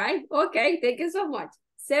Mexico, right? Okay, thank you so much.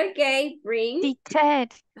 Sergey, bring. Teacher,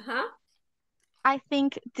 Uh-huh. I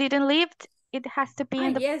think didn't live, it has to be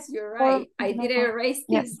in the Yes, you're right. I didn't erase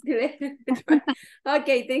this.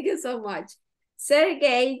 Okay, thank you so much.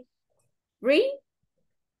 Sergey, bring.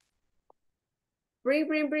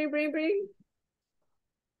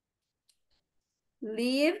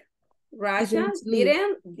 Leave Russia.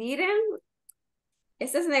 Didn't.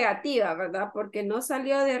 Esta es negativa, ¿verdad? Porque no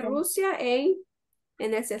salió de Rusia en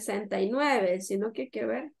el 69, sino que hay que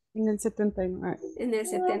ver. En el 79. En el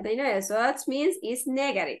 79. So that means it's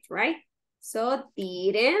negative, right? So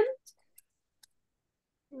didn't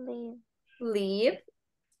leave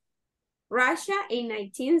Russia in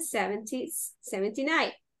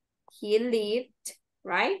 1979. He lived,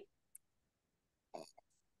 right?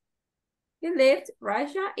 He lived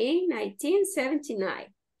Russia in 1979.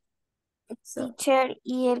 So, Teacher,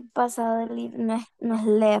 y el pasado de live no es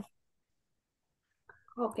left.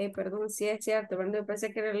 ok, perdón, sí es cierto, pero no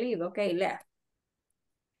pensé que era live. Ok, left.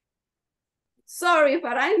 Sorry,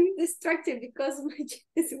 but I'm distracted because my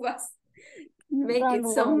genius was making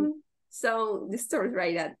some distortion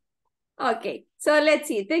right now. Ok, so let's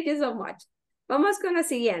see. Thank you so much. Vamos con la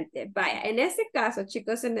siguiente. Vaya, en este caso,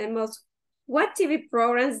 chicos, tenemos, what TV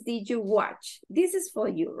programs did you watch? This is for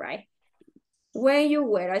you, right? When you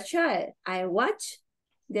were a child, I watched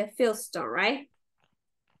the Philstone, right?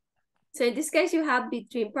 So in this case, you have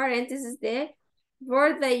between parentheses the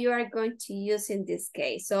word that you are going to use in this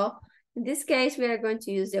case. So in this case, we are going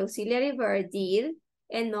to use the auxiliary verb did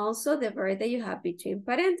and also the verb that you have between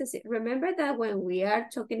parentheses. Remember that when we are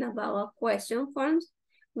talking about question forms,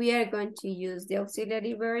 we are going to use the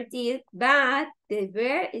auxiliary verb did, but the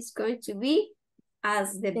verb is going to be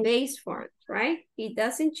as the base form, right? It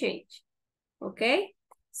doesn't change, okay?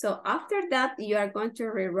 So after that, you are going to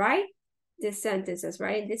rewrite the sentences,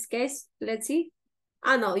 right? In this case, let's see.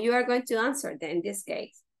 No, you are going to answer them in this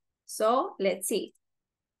case. So let's see.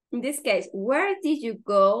 In this case, where did you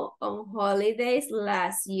go on holidays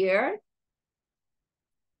last year?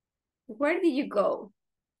 Where did you go?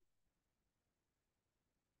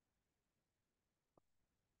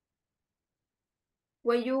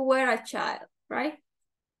 When you were a child, right?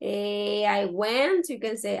 I went, you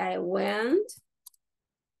can say I went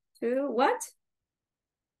to what?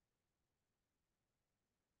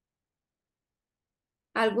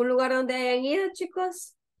 ¿Algún lugar donde hayan ido,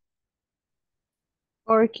 chicos?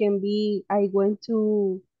 Or it can be, I went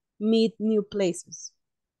to meet new places.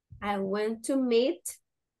 I went to meet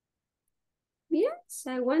Yes,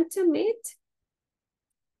 I want to meet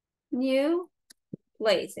new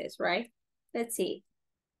places, right? Let's see.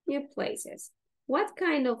 New places. What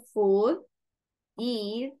kind of food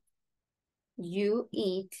did you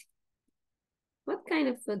eat? What kind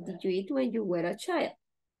of food did you eat when you were a child?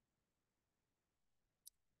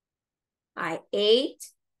 I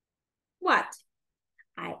ate what?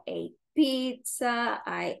 I ate pizza.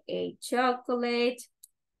 I ate chocolate.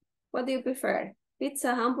 What do you prefer?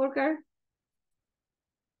 Pizza, hamburger?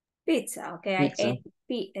 Pizza, okay.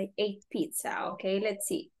 Pizza. I ate pizza, okay. Let's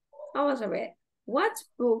see. Vamos a ver. What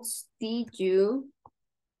books did you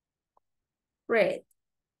read?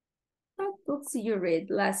 What books did you read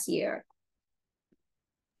last year?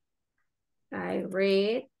 I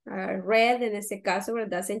read en este caso, it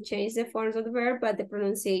doesn't change the forms of the verb, but the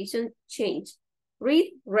pronunciation changed.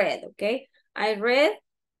 Read, okay? I read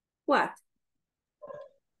what?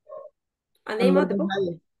 A name Amor of the de book?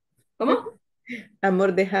 Jade. ¿Cómo?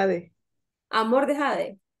 Amor de Jade. Amor de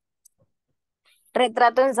Jade.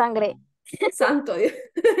 Retrato en sangre. Santo Dios.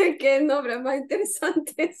 Qué nombres más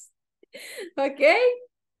interesantes. Ok,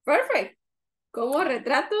 perfect. ¿Cómo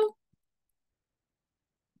retrato?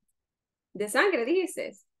 De sangre,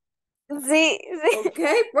 dices. Sí, sí.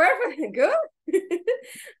 Okay, perfect, good.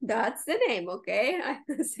 That's the name, okay? I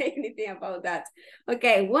don't say anything about that.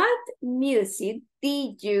 Okay, what music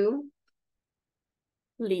did you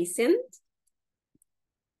listen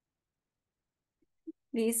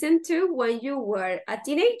to when you were a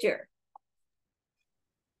teenager?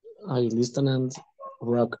 I listen and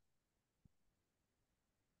rock.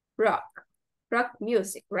 Rock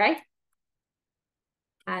music, right?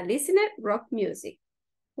 I listen to rock music.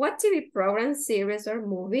 What TV program, series, or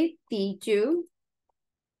movie did you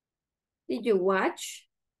watch?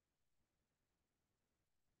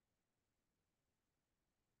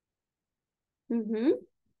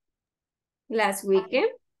 Last weekend?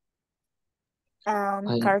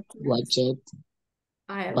 I Cartoon. watched it.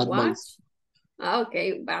 I Batman. watch.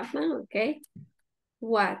 Okay, Batman, okay.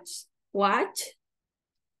 Watch.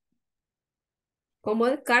 Como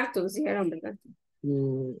de cartoons, dijeron, ¿verdad?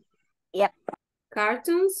 Yep.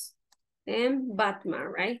 Cartoons and Batman,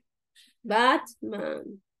 right?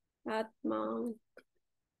 Batman. Bat.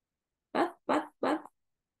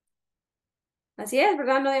 Así es,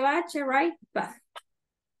 ¿verdad? No de bache, right?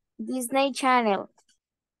 Disney Channel.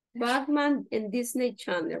 Batman en Disney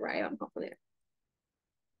Channel, right? Vamos a poner.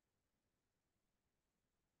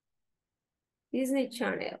 Disney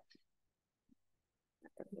Channel.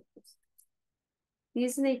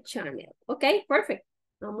 Disney Channel. Okay, perfect.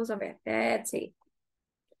 Vamos a ver. Let's see.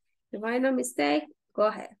 If I no mistake, go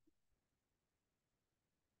ahead.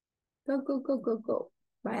 Go.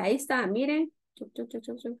 Vaya, ahí está, miren.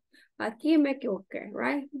 Aquí me equivoqué,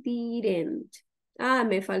 right? Didn't. Ah,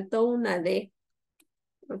 me faltó una D.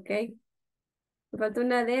 Ok. Me faltó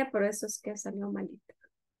una D, por eso es que salió malita.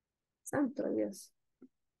 Santo Dios.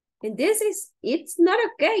 And it's not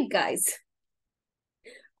okay, guys.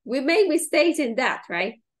 We make mistakes in that,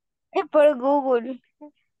 right? Por Google.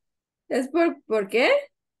 ¿Es por qué?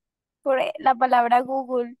 Por la palabra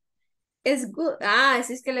Google. Es good. Ah,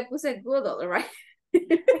 es que le puse Google, right?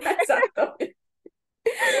 Exacto.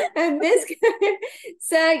 And this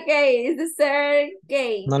Sergey is the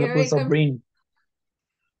Sergey. No le puso Brin.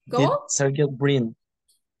 ¿Cómo? Sergio Brin.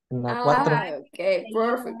 En la 4. Okay,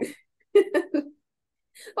 perfect.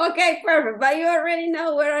 Okay, perfect. But you already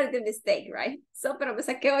know where are the mistakes, right? So, pero me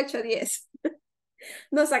saqué 8-10.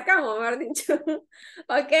 Nos sacamos, mejor dicho.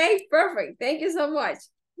 Okay, perfect. Thank you so much.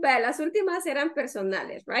 Vale, las últimas eran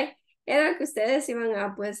personales, right? Era que ustedes iban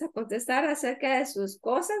a, pues, a contestar acerca de sus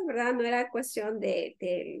cosas, ¿verdad? No era cuestión de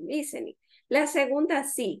listening. La segunda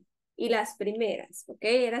sí, y las primeras, ¿ok?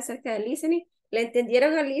 Era acerca del listening. ¿Le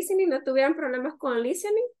entendieron al listening? ¿No tuvieron problemas con el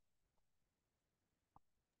listening?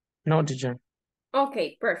 No, teacher. Ok,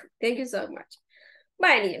 perfect. Thank you so much.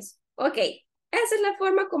 Bueno, niños, ok. Esa es la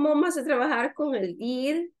forma como vamos a trabajar con el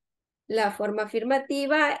did, la forma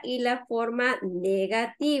afirmativa y la forma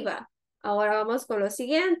negativa. Ahora vamos con lo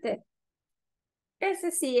siguiente.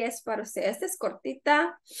 Ese sí es para usted. Esta es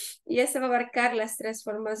cortita y esta va a abarcar las 3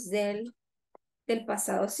 formas del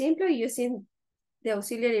pasado simple using the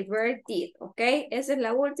auxiliary verb did, ¿ok? Esa es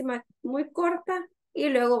la última, muy corta y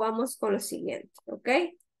luego vamos con lo siguiente, ¿ok?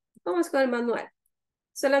 Vamos con el manual.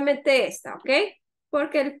 Solamente esta, ¿ok?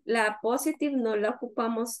 Porque la positive no la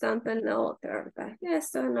ocupamos tanto en la otra, ¿verdad?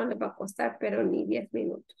 Esto no le va a costar, pero ni 10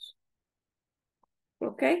 minutos.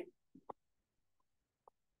 ¿Ok?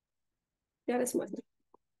 Ya les muestro.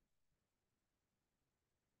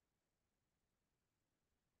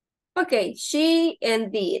 Okay, she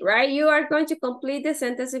and did, right? You are going to complete the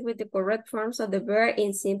sentences with the correct forms of the verb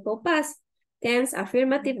in simple past tense,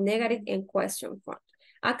 affirmative, negative, and question form.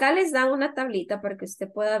 Acá les dan una tablita para que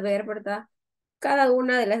usted pueda ver, ¿verdad? Cada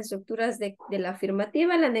una de las estructuras de la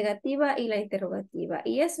afirmativa, la negativa y la interrogativa.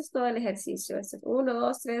 Y eso es todo el ejercicio. Eso es 1,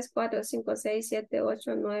 2, 3, 4, 5, 6, 7,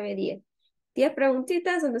 8, 9, 10. 10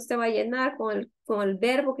 preguntitas donde usted va a llenar con el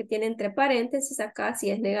verbo que tiene entre paréntesis. Acá, si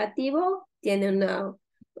es negativo, tiene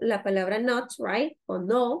la palabra not, right? O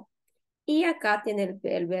no. Y acá tiene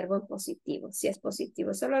el verbo en positivo, si es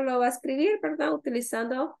positivo. Solo lo va a escribir, ¿verdad?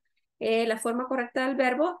 Utilizando la forma correcta del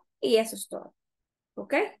verbo. Y eso es todo.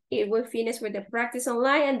 Okay, it will finish with the practice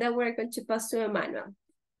online and then we're going to pass to Emmanuel.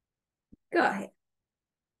 Go ahead.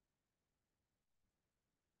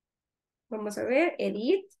 Vamos a ver,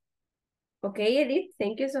 Edith. Okay, Edith,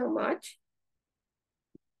 thank you so much.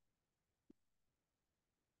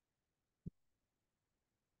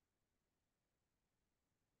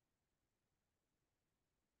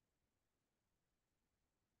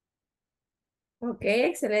 Okay,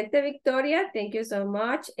 excelente, Victoria. Thank you so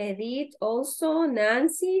much. Edith also,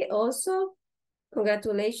 Nancy also.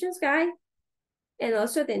 Congratulations, guys. And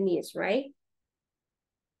also Denise, right?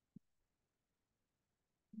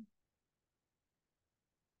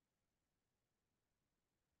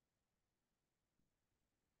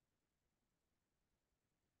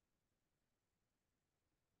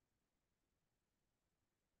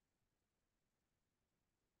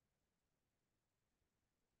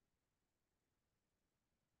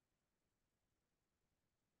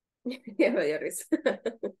 Ya me dio risa.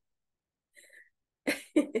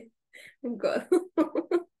 God.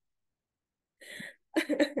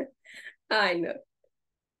 I know.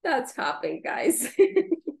 That's happening, guys.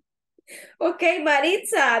 Okay,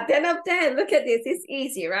 Maritza, 10 of 10. Look at this. It's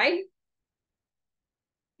easy, right?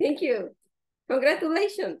 Thank you.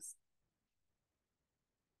 Congratulations.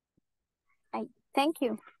 Thank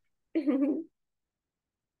you.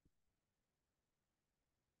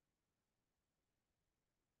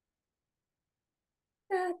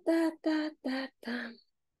 Da, da, da, da, da.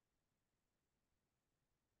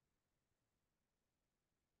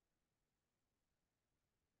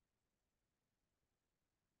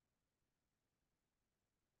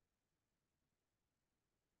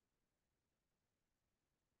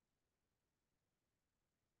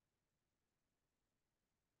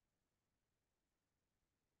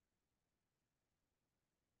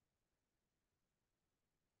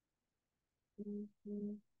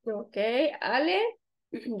 Okay, Ale,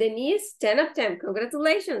 Denise, 10 of 10.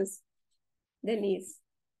 Congratulations, Denise.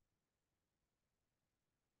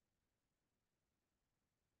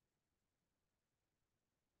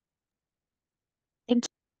 Thank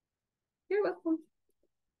You're welcome.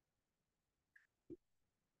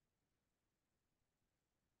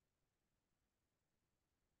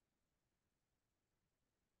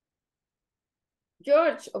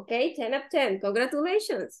 George, okay, 10 of 10.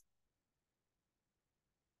 Congratulations.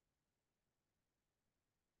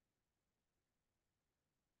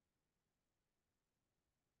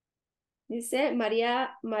 Dice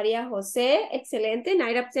María José, excelente,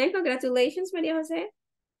 9 of 10. Congratulations, María José.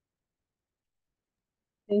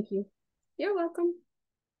 Thank you. You're welcome.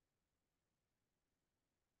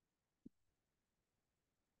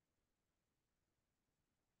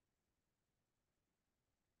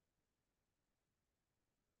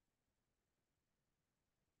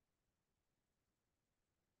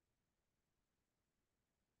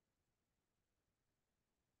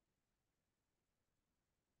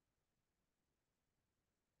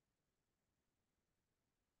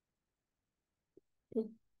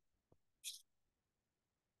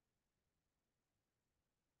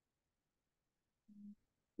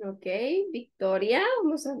 Ok, Victoria,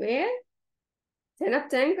 vamos a ver. 10 of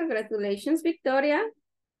 10, congratulations, Victoria.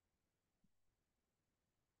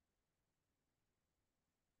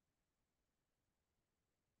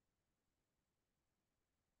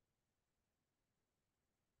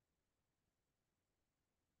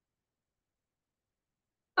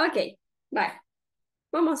 Ok, bye.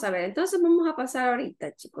 Vamos a ver, entonces vamos a pasar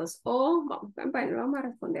ahorita, chicos. Bueno, vamos a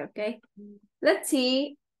responder, ok. Let's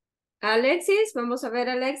see. Alexis, vamos a ver,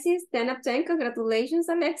 Alexis. 10 of 10, congratulations,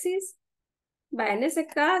 Alexis. Va, en ese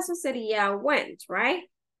caso sería went, right?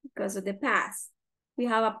 Because of the past. We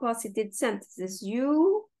have a positive sentences.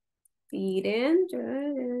 You didn't.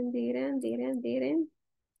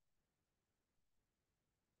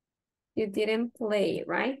 You didn't play,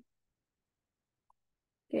 right?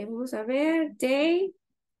 Okay, vamos a ver. They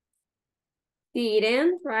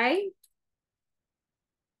didn't, right?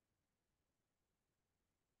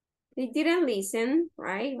 They didn't listen,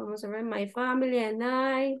 right? Vamos a ver, my family and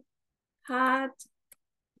I Had.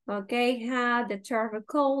 Okay, had the terrible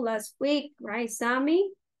cold last week, right, Sammy?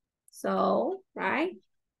 So, right?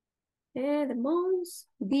 And the months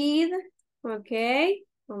did. Okay,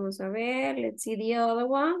 vamos a ver. Let's see the other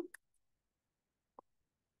one.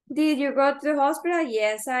 Did you go to the hospital?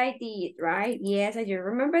 Yes, I did, right? Yes, I do.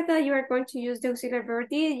 Remember that you are going to use the auxiliary verb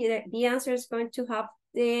did. The answer is going to have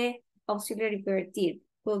the auxiliary verb did.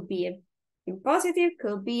 Could be in positive,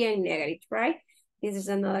 could be in negative, right? This is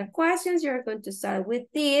another question. You're going to start with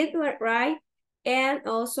did, right? And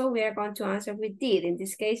also we are going to answer with did. In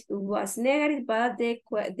this case, it was negative, but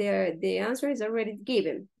the answer is already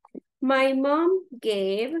given. My mom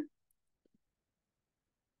gave,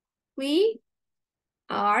 we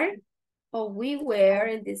are, or we were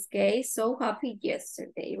in this case, so happy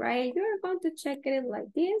yesterday, right? You're going to check it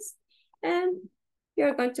like this, and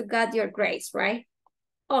you're going to get your grades, right?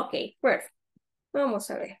 Okay, perfect. Vamos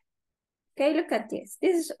a ver. Okay, look at this.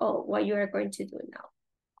 This is all what you are going to do now.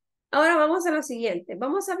 Ahora vamos a lo siguiente.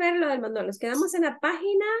 Vamos a ver lo del manual. Nos quedamos en la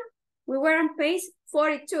página. We were on page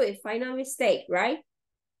 42, if I'm not mistaken, right?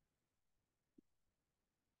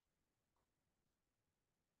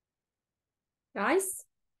 Guys?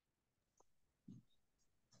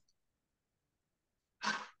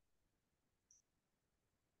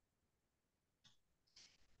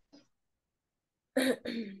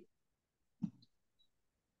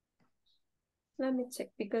 Let me check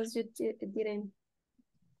because you didn't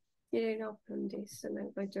open this, and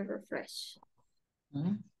I'm going to refresh.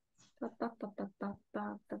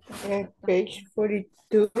 Page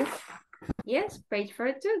 42. Yes, page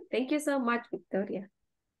 42. Thank you so much, Victoria.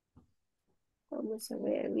 Vamos a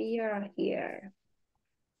ver, we are here.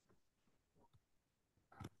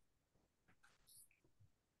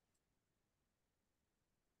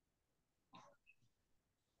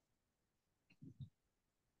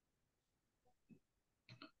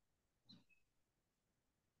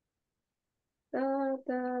 Vamos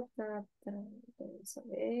a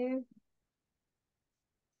ver.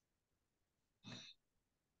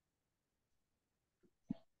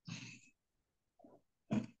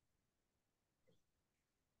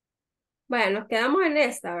 Bueno, nos quedamos en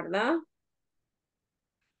esta, ¿verdad?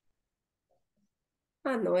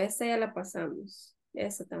 Ah, no, esa ya la pasamos.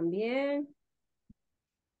 Esa también.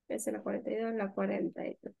 Esa es la 42, la 40.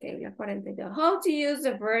 Ok, la 42. How to use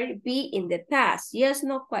the verb be in the past? Yes,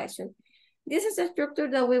 no question. This is a structure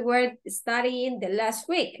that we were studying the last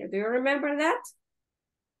week. Do you remember that?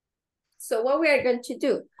 So what we are going to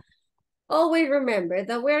do? Always remember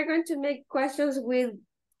that we are going to make questions with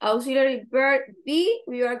auxiliary verb be.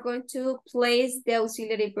 We are going to place the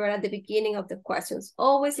auxiliary verb at the beginning of the questions.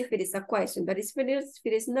 Always if it is a question, but if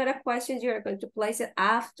it is not a question, you are going to place it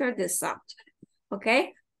after the subject.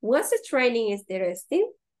 Okay? Was the training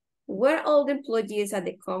interesting? Were all the employees at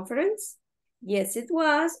the conference? Yes, it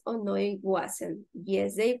was, or no, it wasn't.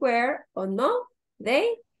 Yes, they were, or no, they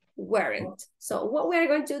weren't. So what we're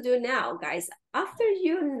going to do now, guys, after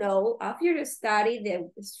you study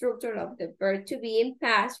the structure of the verb to be in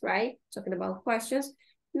past, right? Talking about questions,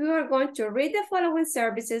 you are going to read the following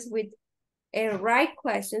services with right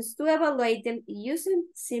questions to evaluate them using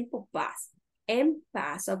simple past and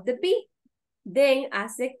past of the be. Then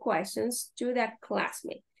ask the questions to the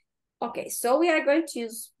classmate. Okay, so we are going to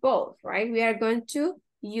use both, right? We are going to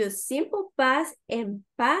use simple past and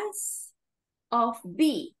past of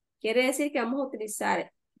be. Quiere decir que vamos a utilizar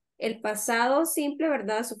el pasado simple,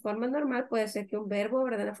 ¿verdad? Su forma normal puede ser que un verbo,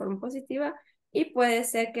 ¿verdad? La forma positiva. Y puede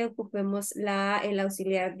ser que ocupemos el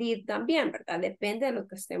auxiliar did también, ¿verdad? Depende de lo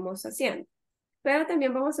que estemos haciendo. Pero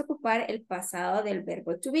también vamos a ocupar el pasado del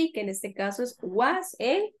verbo to be, que en este caso es was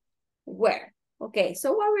and were. Okay,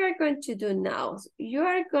 so what we are going to do now, you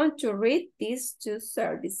are going to read these two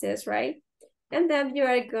services, right? And then you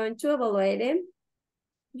are going to evaluate them.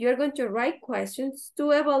 You're going to write questions to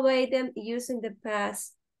evaluate them using the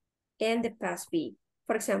past and the past be.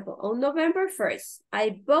 For example, on November 1st, I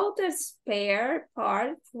bought a spare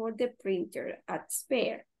part for the printer at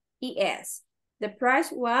Spare, ES. The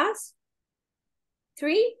price was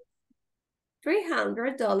 $300.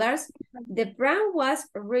 The brand was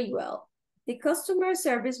Rewell. The customer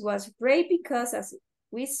service was great because as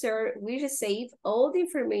we received all the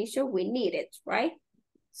information we needed, right?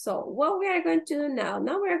 So what we are going to do now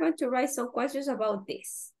we are going to write some questions about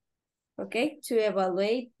this, okay? To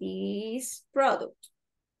evaluate this product,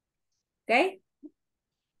 okay?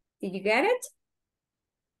 Did you get it?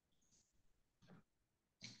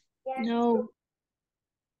 No.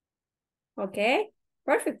 Okay,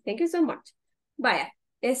 perfect. Thank you so much. Vaya,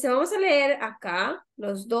 vamos a leer acá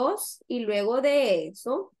los dos y luego de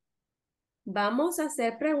eso Vamos a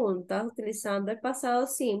hacer preguntas utilizando el pasado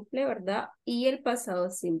simple, ¿verdad? Y el pasado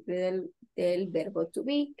simple del verbo to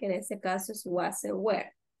be, que en este caso es was and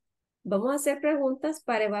were. Vamos a hacer preguntas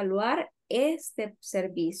para evaluar este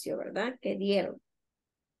servicio, ¿verdad? Que dieron.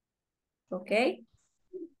 ¿Ok?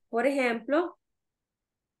 Por ejemplo,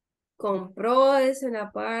 compró es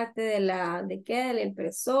una parte ¿de qué? De la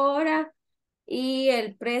impresora y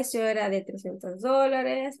el precio era de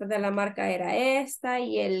 $300, ¿verdad? La marca era esta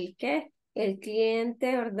y el ¿qué? El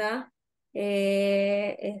cliente, ¿verdad?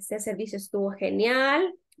 Este servicio estuvo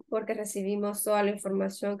genial porque recibimos toda la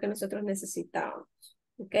información que nosotros necesitábamos,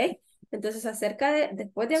 ¿ok? Entonces,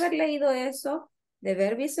 después de haber leído eso, de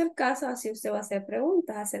haber visto el caso, así usted va a hacer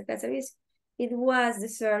preguntas acerca del servicio. Was the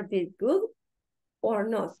service good or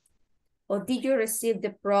not? Or did you receive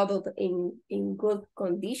the product in good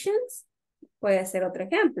conditions? Puede ser otro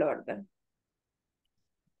ejemplo, ¿verdad?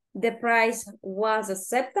 The price was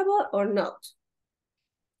acceptable or not?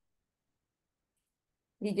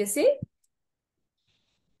 Did you see?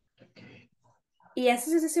 Y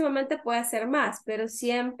eso sucesivamente puede ser más, pero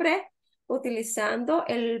siempre utilizando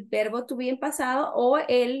el verbo to be en pasado o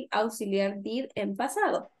el auxiliar did en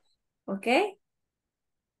pasado. ¿Ok?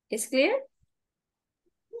 ¿Es clear?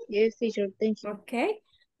 Yes, teacher, thank you. Ok.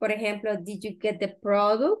 Por ejemplo, did you get the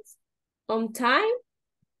product on time?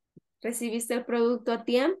 ¿Recibiste el producto a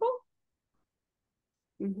tiempo?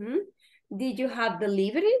 Did you have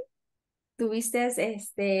delivery? ¿Tuviste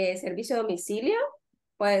este servicio a domicilio?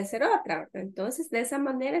 Puede ser otra. Entonces, de esa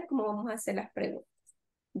manera es como vamos a hacer las preguntas.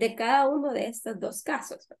 De cada uno de estos dos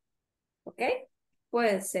casos. ¿Ok?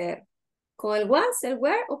 Puede ser con el was, el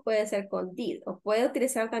where, o puede ser con did. O puede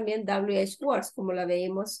utilizar también WH words, como la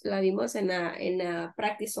vimos en la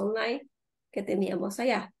practice online que teníamos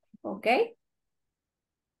allá. ¿Ok?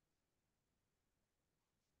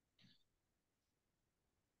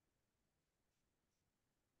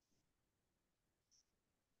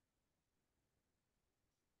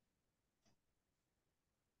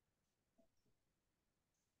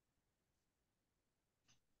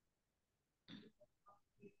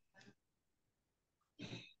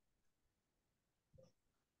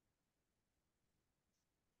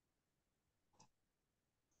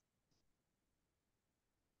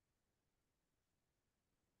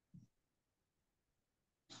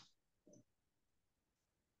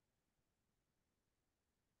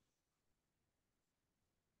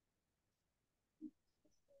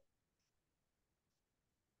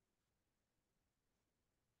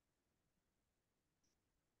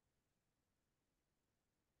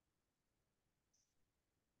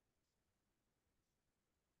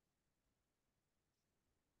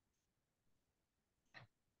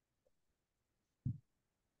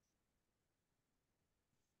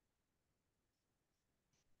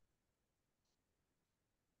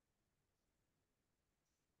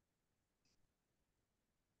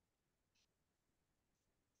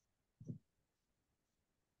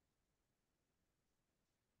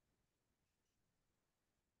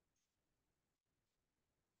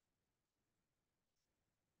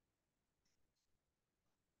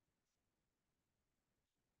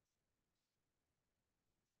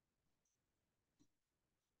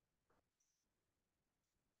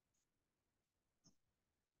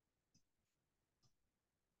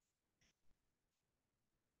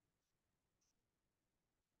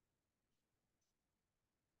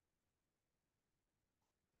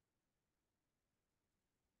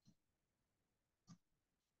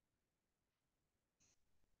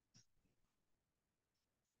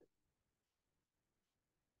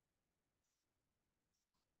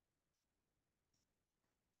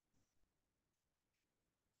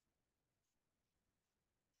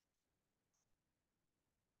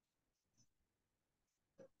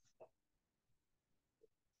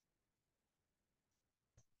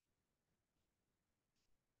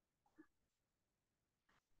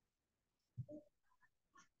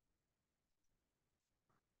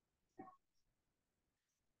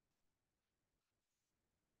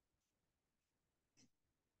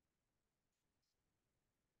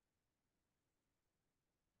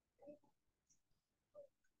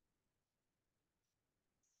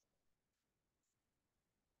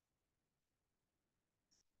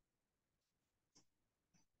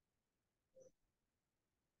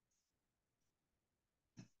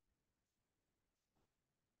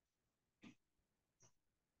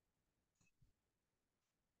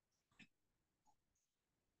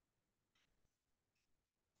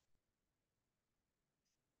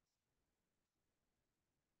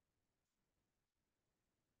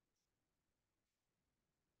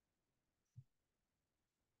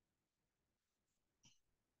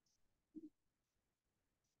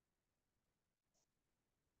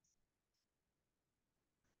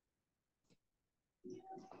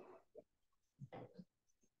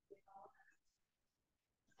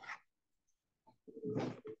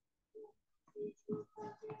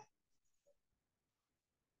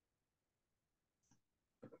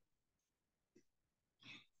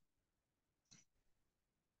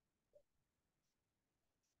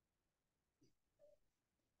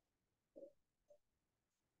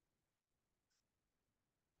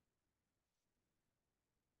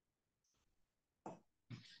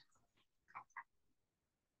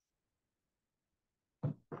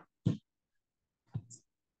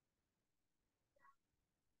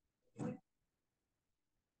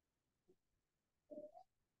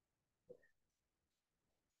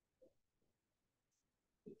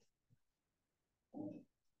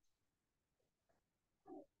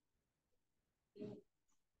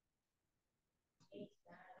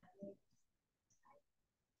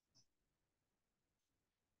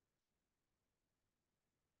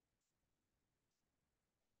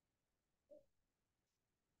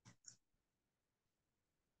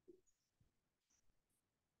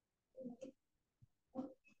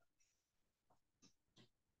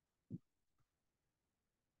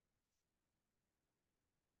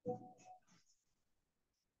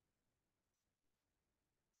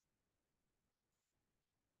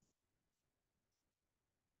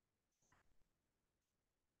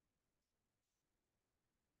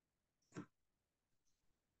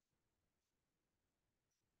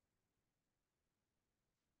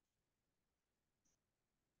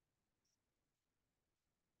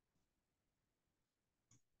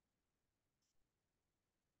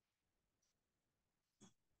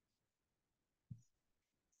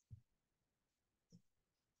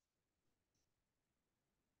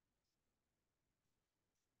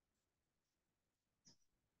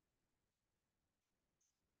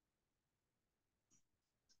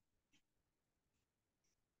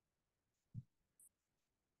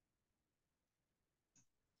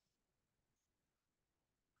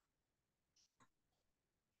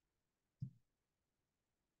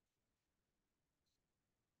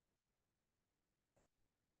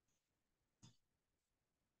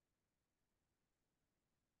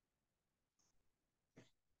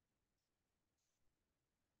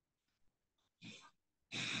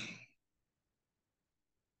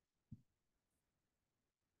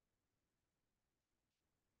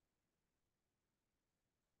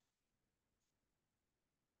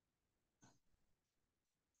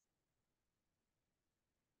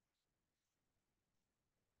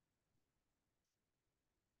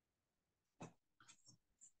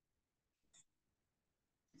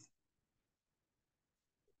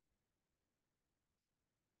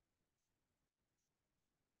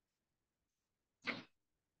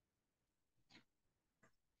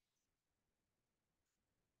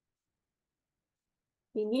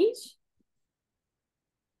 Finish?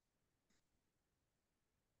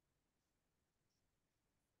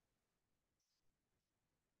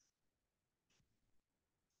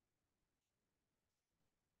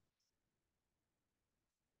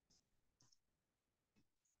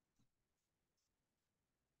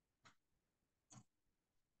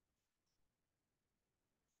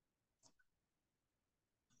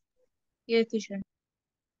 Yes, teacher.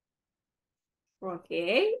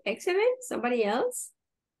 Okay, excellent. Somebody else?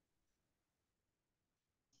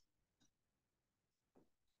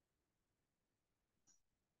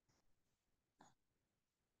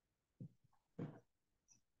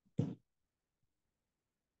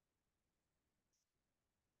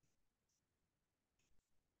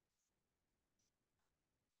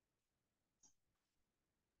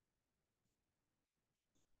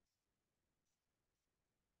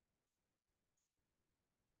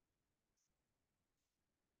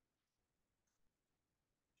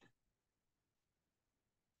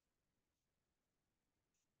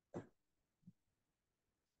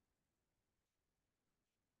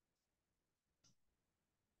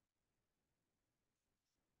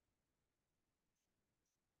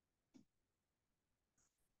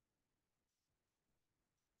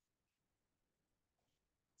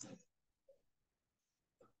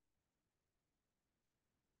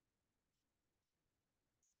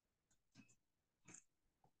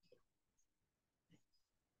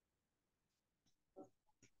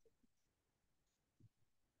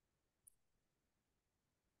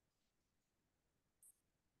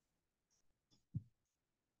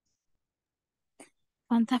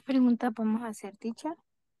 ¿Cuántas preguntas vamos a hacer, teacher?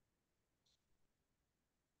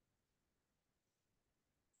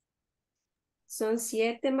 Son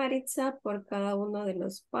 7, Maritza, por cada uno de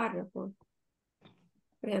los párrafos.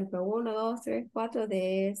 Por ejemplo, 1, 2, 3, 4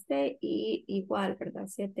 de este y igual, ¿verdad?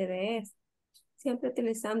 7 de este. siempre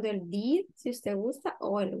utilizando el did, si usted gusta,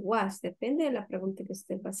 o el was, depende de la pregunta que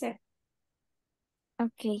usted va a hacer.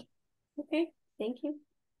 Ok. Okay, thank you.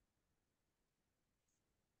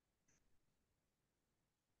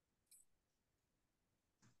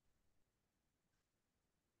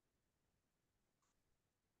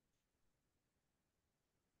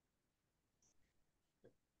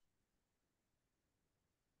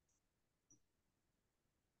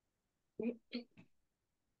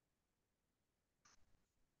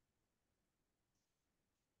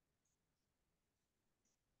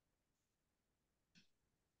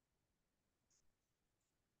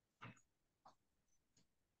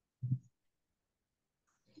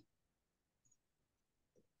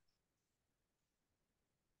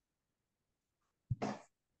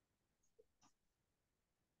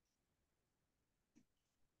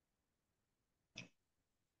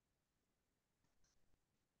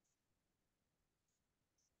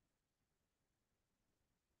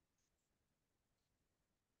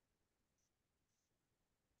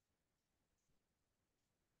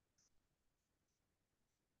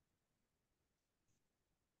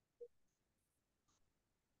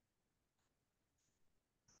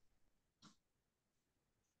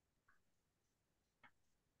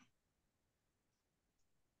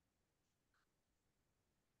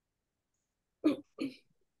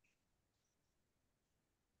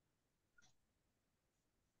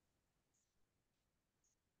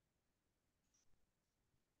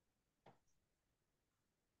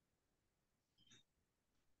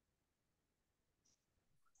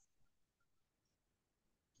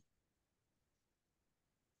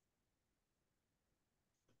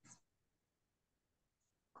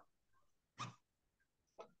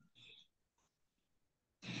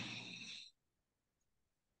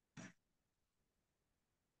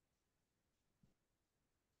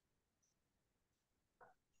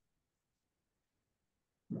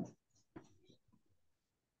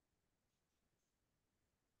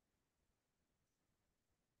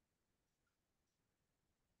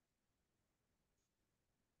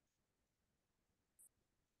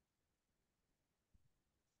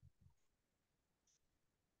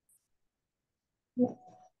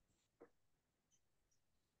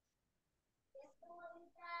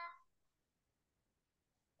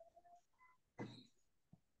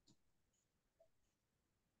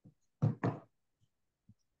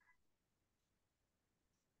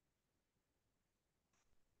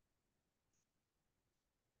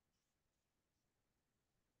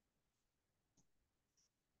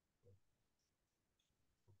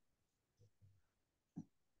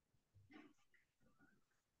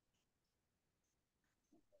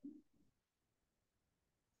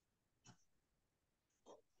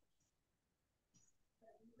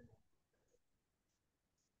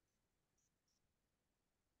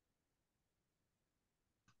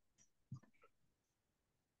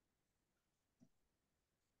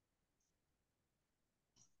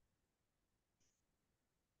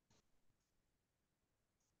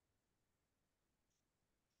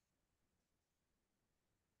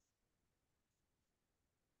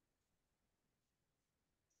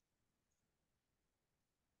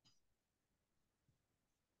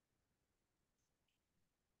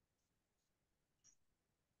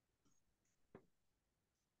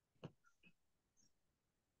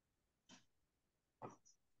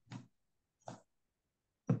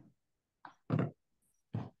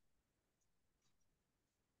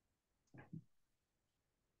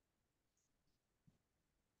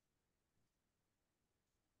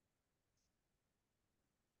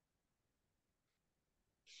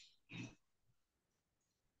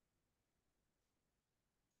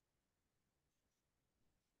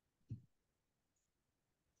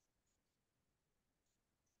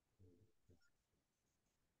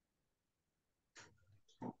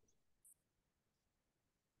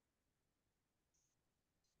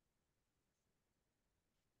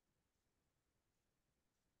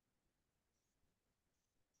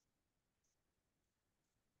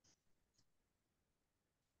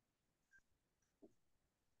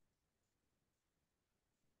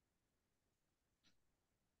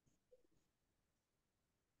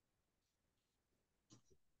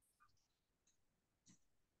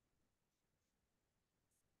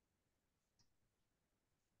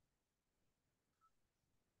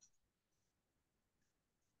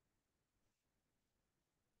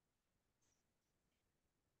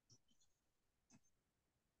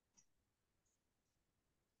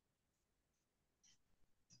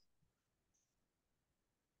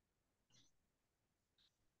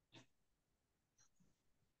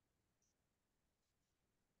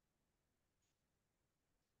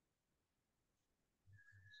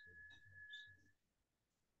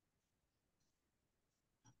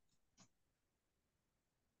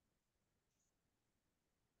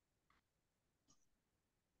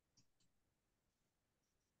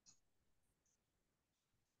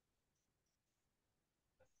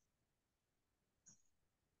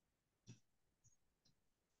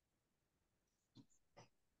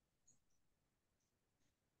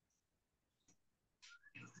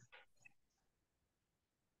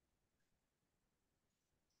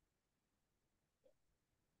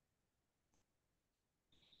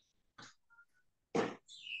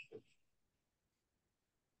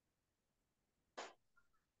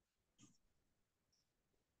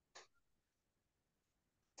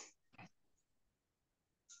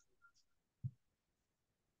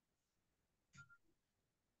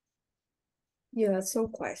 You have some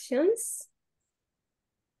questions?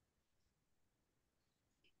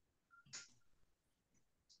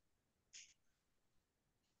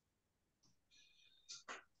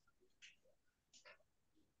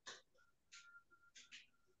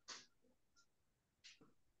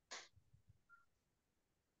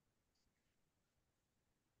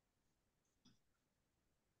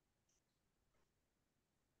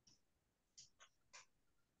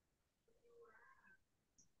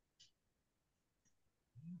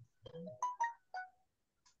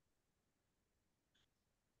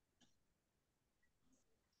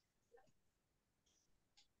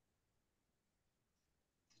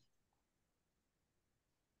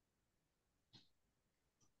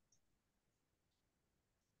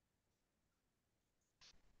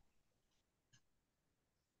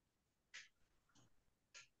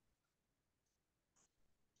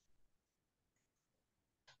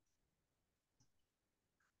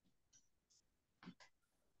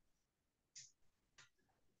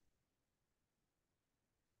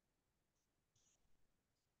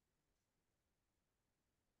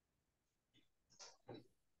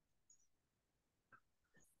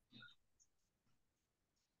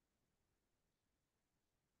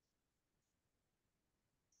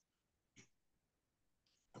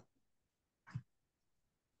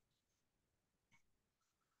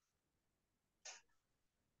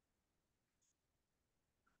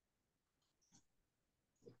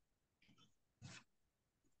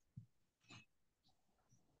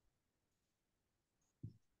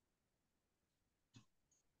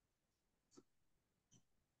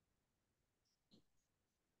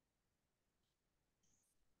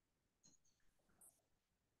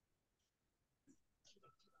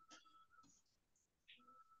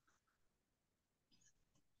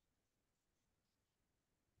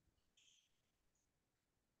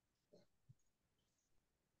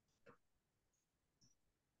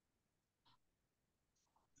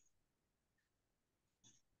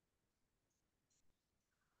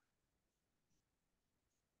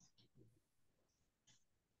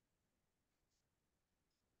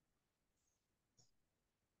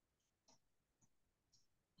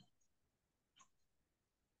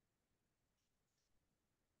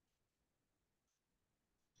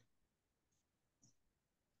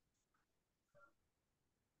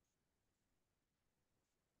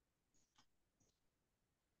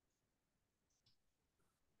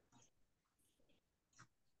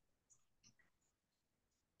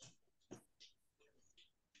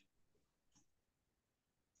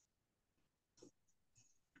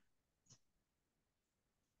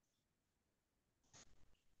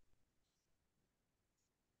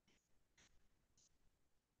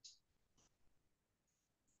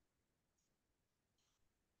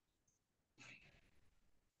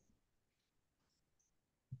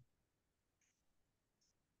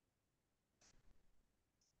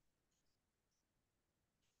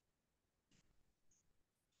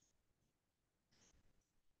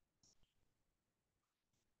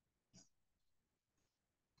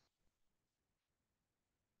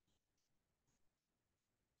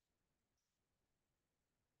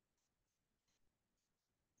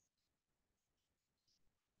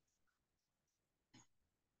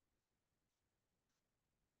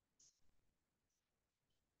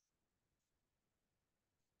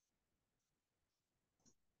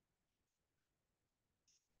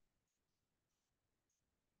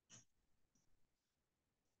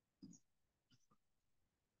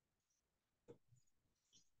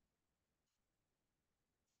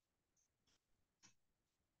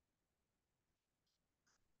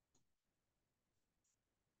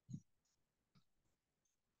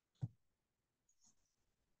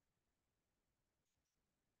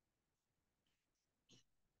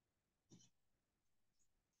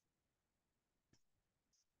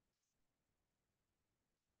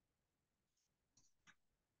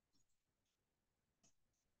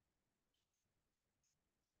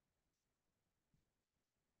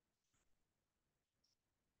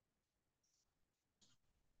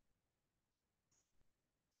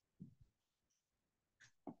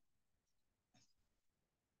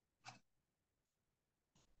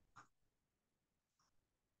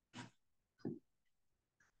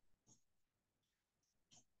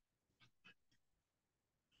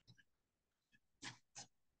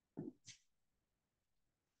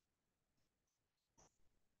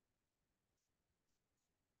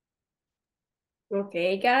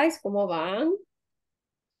 Okay, guys, ¿cómo van?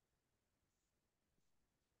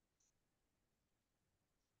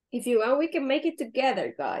 If you want, we can make it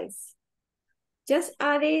together, guys. Just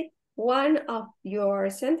add it one of your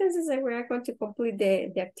sentences and we are going to complete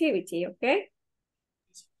the activity, okay?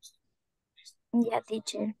 Yeah,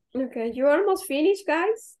 teacher. Okay, you almost finished,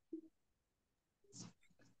 guys?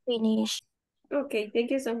 Finish. Okay,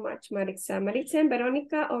 thank you so much, Maritza. Maritza and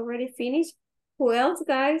Veronica already finished. Who else,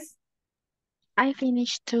 guys? I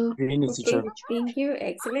finished too. Finish, Okay, teacher. thank you.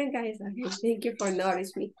 Excellent, guys. Okay, thank you for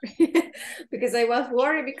noticing me. Because I was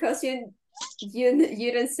worried because you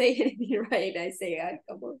didn't say anything right. I say,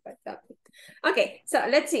 come on, what's up? Okay, so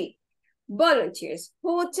let's see. Volunteers,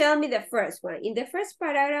 who will tell me the first one? In the first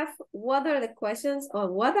paragraph, what are the questions or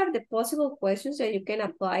what are the possible questions that you can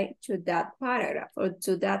apply to that paragraph or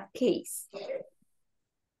to that case?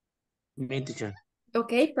 Me, teacher.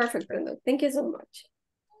 Okay, perfect, Brenda. Thank you so much.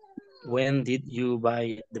 When did you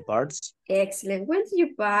buy the parts? Excellent. When did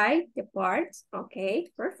you buy the parts? Okay,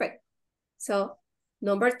 perfect. So,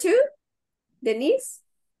 number 2, Denise,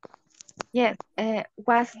 Yes.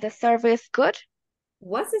 Was the service good?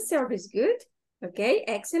 was the service good? Okay,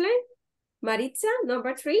 excellent. Maritza,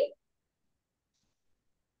 number 3.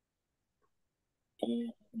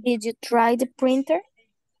 Did you try the printer?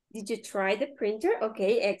 Did you try the printer?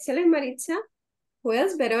 Okay, excellent, Maritza. Who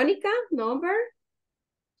else? Veronica, number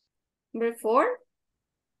 4.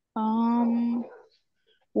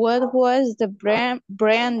 What was the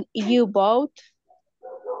brand you bought?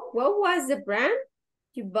 What was the brand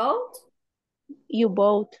you bought? You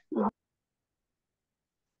bought.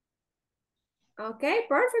 Okay,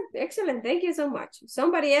 perfect. Excellent. Thank you so much.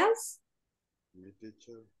 Somebody else? Me,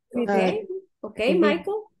 teacher. Okay. Okay, did-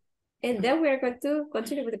 Michael. And then we're going to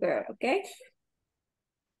continue with the girl, okay?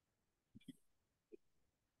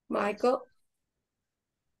 Michael.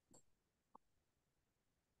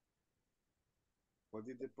 What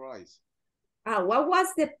is the price? What was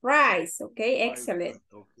the price? Okay, excellent.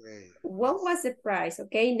 Okay. What was the price?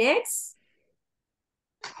 Okay, next.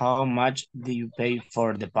 How much do you pay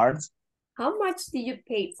for the parts? How much did you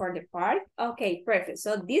pay for the part? Okay, perfect.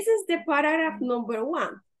 So this is the paragraph number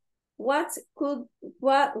 1. What could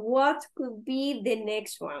be the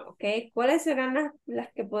next one? Okay, ¿cuáles serán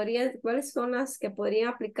cuáles son las que podrían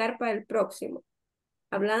aplicar para el próximo?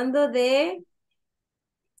 Hablando de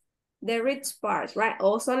the rich parts, right?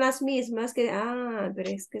 O son las mismas que, pero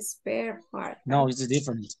es que spare part. No, it's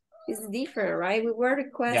different. It's different, right? We were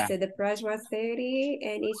requested, the price was 30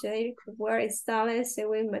 and each were installed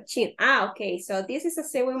sewing machine. Okay, so this is a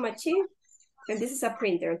sewing machine and this is a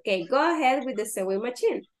printer. Okay, go ahead with the sewing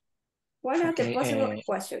machine. What are the possible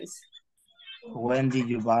questions? When did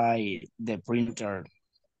you buy the printer?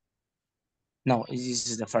 No, this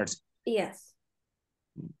is the first. Yes.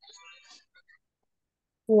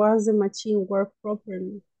 Was the machine work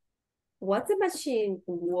properly? Was the machine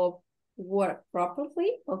work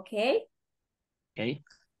properly? Okay. Okay.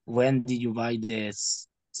 When did you buy the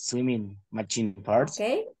swimming machine parts?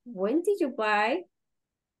 Okay. When did you buy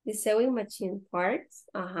the sewing machine parts?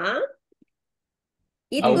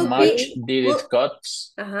 It How could much be, did it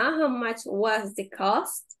cost? How much was the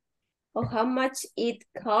cost? Or how much it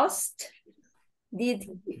cost? Did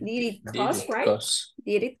it cost, right?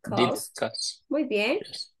 Did it cost? Did it cost? Muy bien.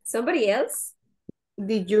 Yes. Somebody else?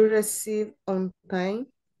 Did you receive on time?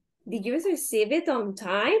 Did you receive it on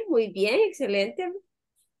time? Muy bien, excelente.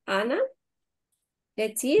 Ana?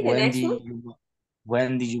 Let's see the next one.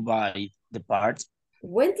 When did you buy the parts?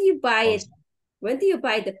 When do you buy it? When do you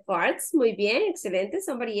buy the parts? Muy bien, excelente.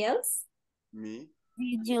 Somebody else? Me.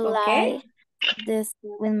 Did you Okay. like the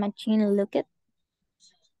sewing machine look it?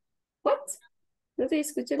 What? No te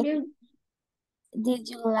escucho bien. Did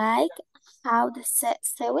you like how the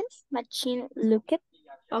sewing machine look it?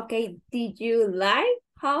 Okay, did you like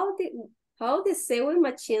how the sewing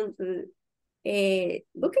machine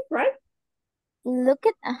look it, right? Look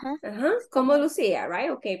it, Como lucía, right?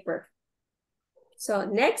 Okay, perfect. So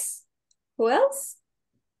next, who else?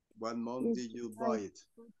 What month did you buy it?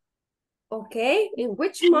 Okay, in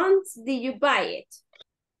which month did you buy it?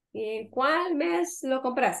 ¿Y en cuál mes lo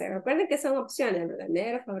compraste? Recuerden que son opciones, ¿verdad?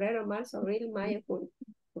 Enero, febrero, marzo, abril, mayo, junio.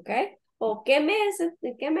 ¿Ok? ¿O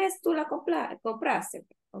en qué mes tú la compraste?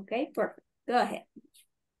 ¿Ok? Perfect. Go ahead.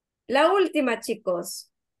 La última, chicos.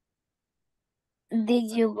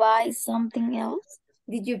 Did you buy something else?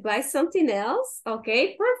 Did you buy something else?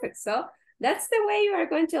 Okay, perfect. So that's the way you are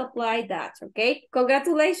going to apply that, okay?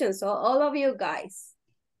 Congratulations, all of you guys.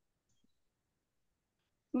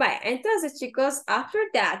 Vaya, entonces, chicos, after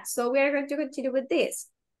that, so we are going to continue with this.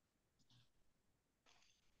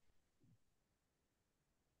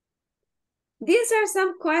 These are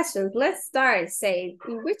some questions. Let's start, say,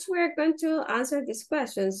 in which we are going to answer these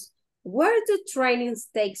questions. Where do trainings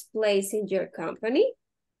take place in your company?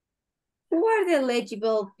 Who are the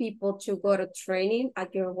eligible people to go to training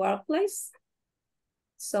at your workplace?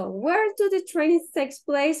 So where do the trainings take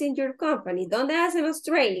place in your company? ¿Dónde hacen los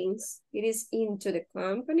trainings? It is into the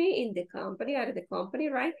company, in the company, out of the company,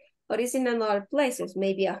 right? Or is in another places,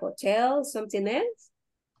 maybe a hotel, something else?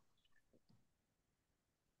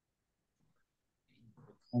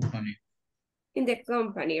 Company. In the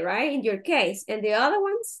company, right? In your case. And the other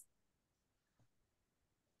ones?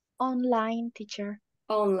 Online, teacher.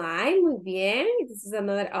 Online, muy bien. This is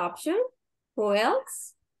another option. Who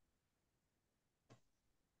else?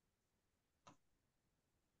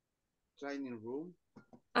 Training room.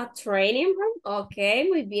 A training room. Okay,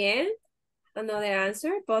 muy bien. Another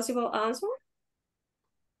answer, possible answer.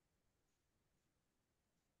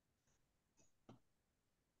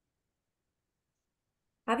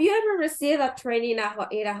 Have you ever received a training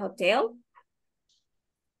in a hotel?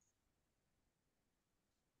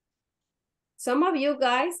 Some of you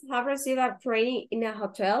guys have received a training in a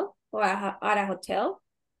hotel or at a hotel?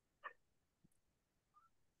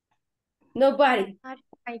 Nobody? Not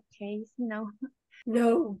my case, no.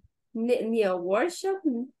 No. Ni a workshop?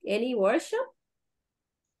 Any workshop?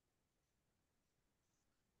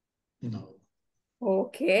 No.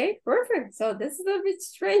 Okay, perfect. So this is a bit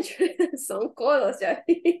strange. Son codos ya.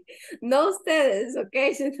 No ustedes,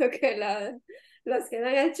 okay? Sino que los que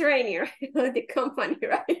dan el training, right? The company,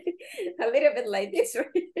 right? A little bit like this,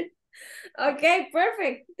 right? Okay,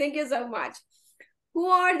 perfect. Thank you so much. Who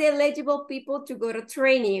are the eligible people to go to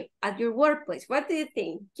training at your workplace? What do you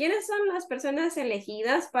think? ¿Quiénes son las personas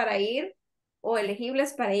elegidas para ir o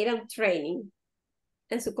elegibles para ir a un training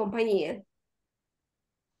en su compañía?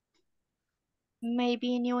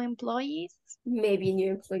 Maybe new employees. Maybe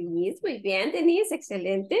new employees. Muy bien, Denise.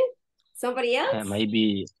 Excelente. Somebody else?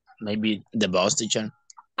 Maybe the boss teacher.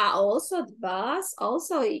 Also the boss.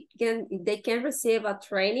 Also, they can receive a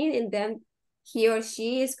training and then he or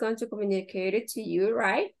she is going to communicate it to you,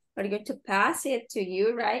 right? Or going to pass it to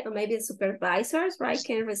you, right? Or maybe the supervisors, right,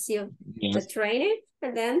 can receive the training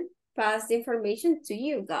and then pass the information to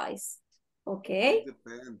you guys. Okay. It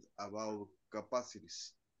depends about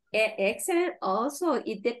capacities. Excellent. Also,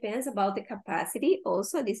 it depends about the capacity.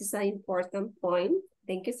 Also, this is an important point.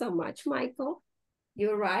 Thank you so much, Michael.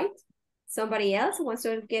 You're right. Somebody else wants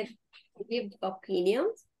to give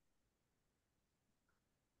opinions?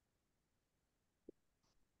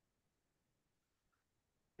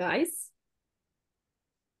 Guys?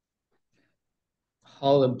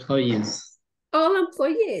 All employees. All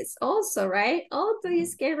employees also, right? All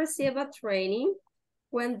employees can receive a training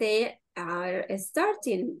when they are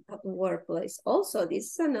starting at the workplace. Also,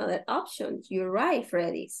 this is another option. You're right,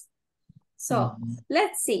 Freddy's. So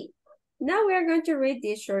let's see. Now we are going to read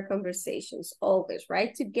these short conversations always,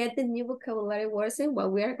 right? To get the new vocabulary words and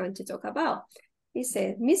what we are going to talk about. He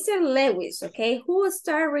said, Mr. Lewis, okay, who will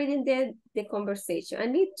start reading the conversation? I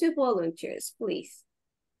need 2 volunteers, please.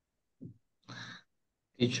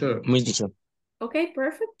 Teacher. Mi teacher. Okay,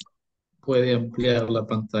 perfect. Puede ampliar la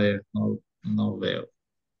pantalla. No veo.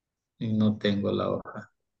 Y no tengo la hoja.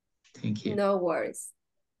 Thank you. No worries.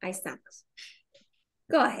 Ahí estamos.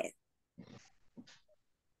 Go ahead.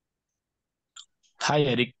 Hi,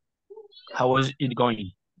 Eric. How is it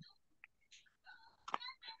going?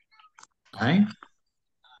 Hi.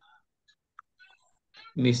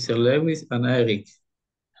 Mr. Lewis and Eric.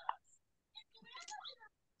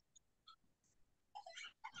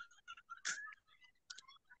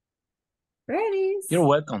 Ready? You're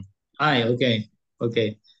welcome. Hi, okay.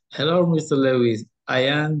 Hello, Mr. Lewis. I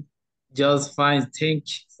am just fine. Thank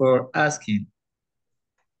you for asking.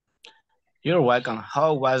 You're welcome.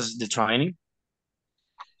 How was the training?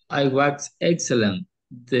 I was excellent.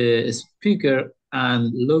 The speaker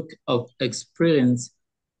and look of experience,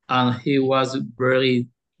 and he was very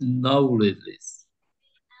knowledgeable.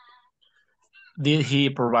 Did he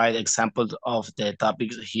provide examples of the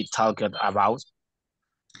topics he talked about?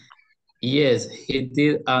 Yes, he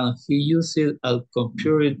did, and he used a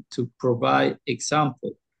computer to provide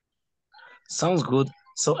examples. Sounds good.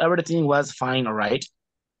 So everything was fine, right?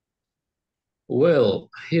 Well,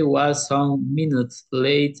 he was some minutes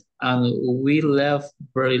late, and we left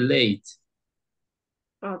very late.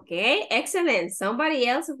 Okay, excellent. Somebody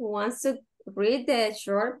else who wants to read the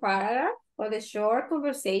short paragraph or the short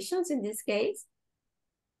conversations in this case?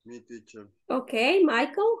 Me, teacher. Okay,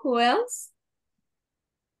 Michael, who else?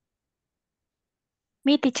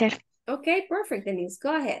 Me, teacher. Okay, perfect, Denise,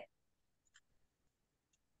 go ahead.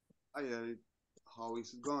 Hi, Eric. How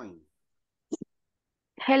is it going?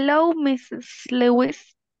 Hello, Mrs.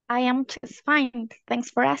 Lewis. I am just fine.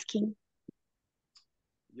 Thanks for asking.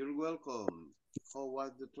 You're welcome. How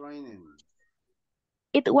was the training?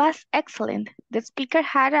 It was excellent. The speaker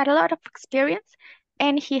had a lot of experience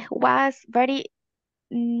and he was very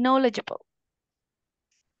knowledgeable.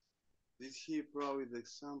 Did he provide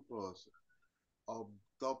examples of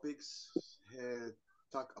topics he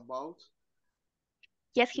talked about?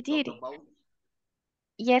 Yes, he did.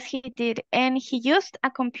 Yes, he did. And he used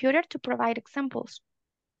a computer to provide examples.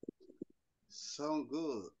 Sound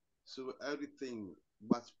good. So everything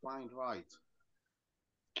was fine, right?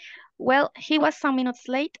 Well, he was some minutes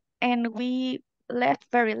late and we left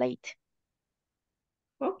very late.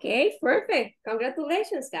 Okay, perfect.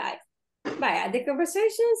 Congratulations, guys. But the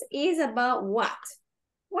conversations is about what?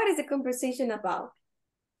 What is the conversation about?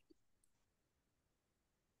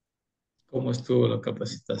 ¿Cómo estuvo la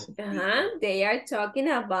capacitación? They are talking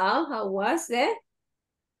about how was the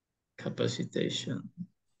Capacitation.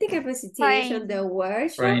 the capacitation, the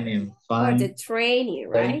workshop, Training. or the training,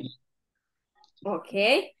 right?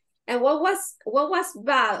 Okay. And what was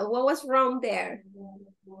bad? What was wrong there?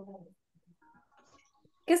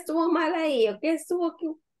 ¿Qué estuvo mal ahí? ¿O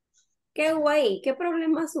qué hubo ahí? ¿Qué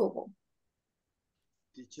problemas hubo?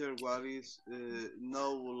 Teacher, what is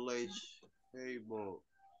knowledge able?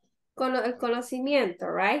 El conocimiento,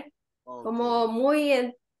 right? Okay. Como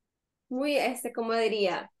muy, como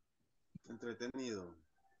diría. Entretenido.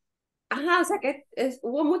 Ajá, o sea que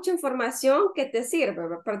hubo mucha información que te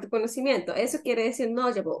sirve para tu conocimiento. Eso quiere decir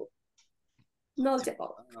knowledgeable.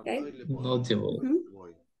 Knowledgeable, okay? Knowledgeable.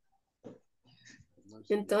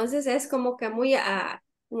 Entonces es como que muy,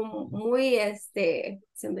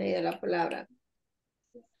 se me dio la palabra.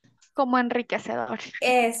 Como enriquecedor.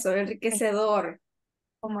 Eso, enriquecedor.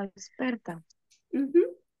 Como experta.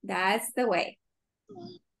 That's the way.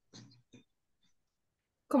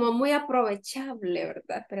 Como muy aprovechable,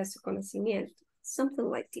 ¿verdad? Para su conocimiento. Something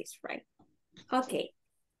like this, right? Okay.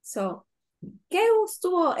 So, ¿qué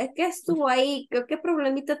estuvo ahí? ¿Qué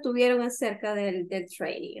problemita tuvieron acerca del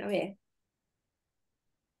training? A ver.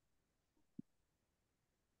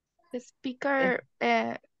 The speaker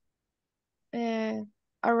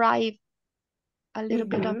arrived a little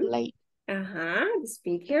bit of late. The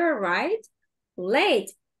speaker arrived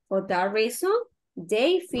late. For that reason,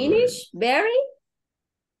 they finished very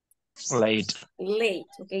late.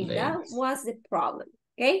 Okay, Late. that was the problem.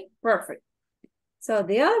 Okay, perfect. So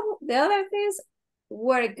the other things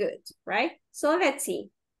were good, right? So let's see.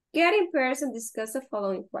 Get in person, discuss the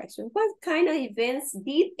following question. What kind of events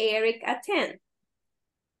did Eric attend?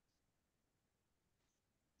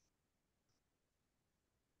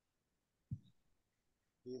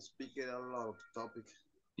 He speaks a lot of topics.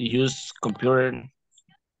 Use computer.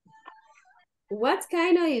 What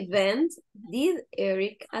kind of event did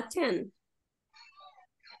Eric attend?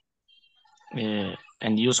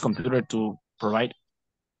 And use computer to provide.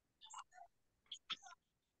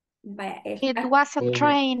 It was a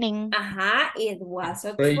training. It was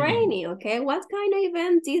a training, okay. What kind of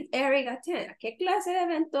event did Eric attend? ¿A qué clase de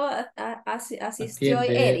evento asistió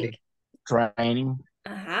Eric? Training.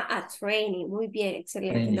 A training. Muy bien,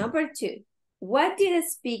 excelente. Training. Number 2. What did the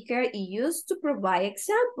speaker use to provide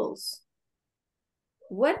examples?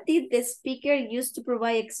 What did the speaker use to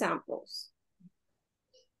provide examples?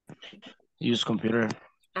 Use computer.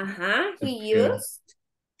 He used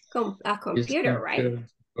a computer, right?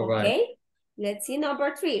 Okay, let's see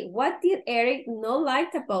number 3. What did Eric not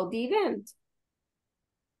like about the event?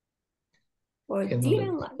 Or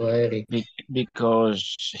didn't like?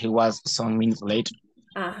 Because he was some minutes late.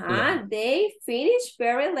 They finished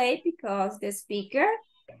very late because the speaker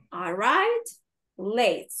arrived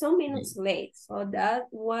late, some minutes late. So that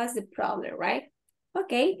was the problem, right?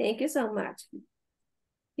 Okay, thank you so much.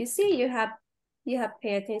 You see, you have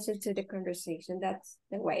paid attention to the conversation. That's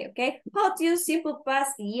the way, okay? How to use simple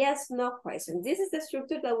past yes, no question. This is the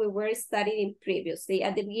structure that we were studying previously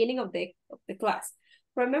at the beginning of the class.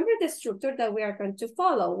 Remember the structure that we are going to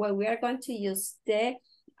follow when we are going to use the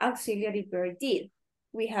auxiliary verb did.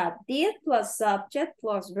 We have did plus subject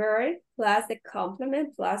plus verb plus the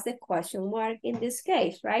complement plus the question mark in this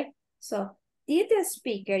case, right? So did the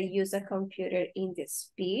speaker use a computer in the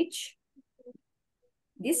speech?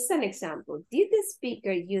 This is an example. Did the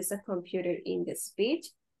speaker use a computer in the speech?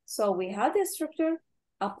 So we have the structure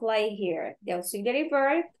apply here. The auxiliary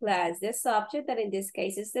verb plus the subject, that in this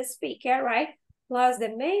case is the speaker, right? Plus the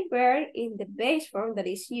main verb in the base form that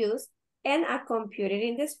is used, and a computer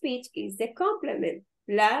in the speech is the complement,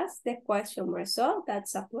 plus the question mark. So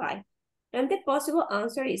that's applied. And the possible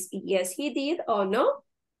answer is yes, he did, or no,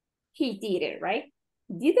 he didn't, right?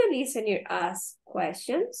 Did the listener ask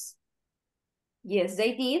questions? Yes,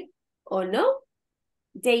 they did. Or no,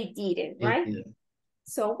 they didn't, right?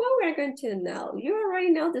 So what we're going to know, you already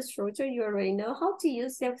know the structure, you already know how to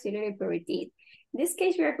use the auxiliary verb did. In this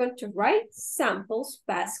case, we are going to write samples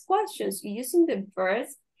past questions using the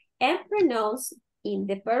verbs and pronouns in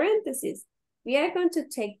the parentheses. We are going to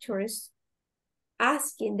take turns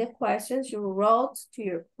asking the questions you wrote to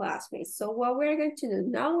your classmates. So what we're going to do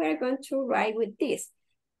now, we're going to write with this.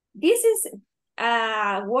 This is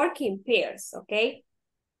work in pairs, okay?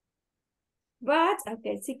 But,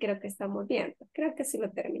 okay, sí, creo que estamos bien. Creo que sí lo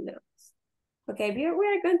terminamos. Okay, we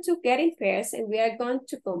are going to get in pairs and we are going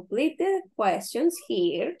to complete the questions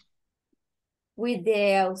here with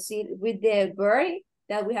the verb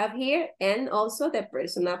that we have here and also the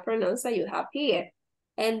personal pronouns that you have here.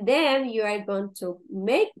 And then you are going to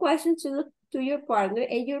make questions to your partner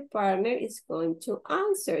and your partner is going to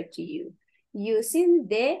answer to you using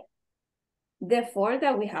the form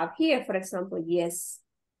that we have here. For example, yes,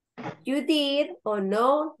 you did o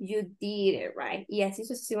no, you didn't, right? Y así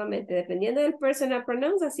sucesivamente, dependiendo del personal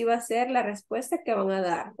pronouns, así va a ser la respuesta que van a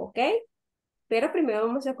dar, ¿ok? Pero primero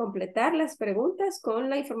vamos a completar las preguntas con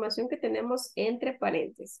la información que tenemos entre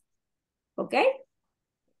paréntesis, ¿ok?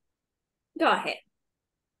 Go ahead.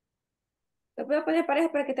 Lo voy a poner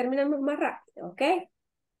pareja para que terminemos más rápido, ¿ok?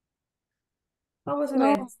 Vamos a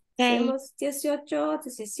ver. Hacemos 18,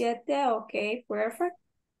 17, ok, perfect.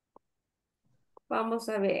 Vamos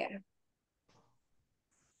a ver.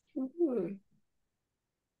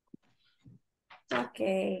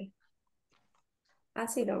 Ok.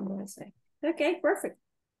 Así lo vamos a hacer. Ok, perfect.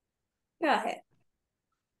 Go ahead.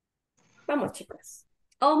 Vamos, chicos.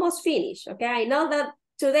 Almost finished, okay? I know that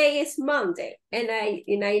today is Monday, and I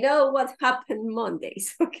know what happened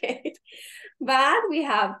Mondays, okay? But we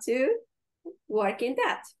have to work in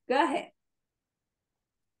that. Go ahead.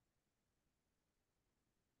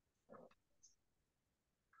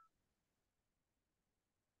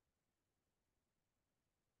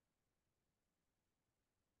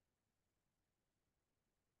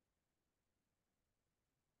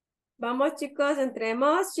 Vamos, chicos,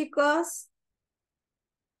 entremos, chicos.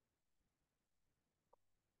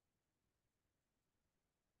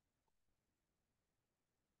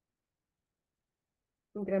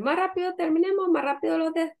 Entre más rápido terminemos, más rápido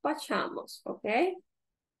lo despachamos, ¿ok?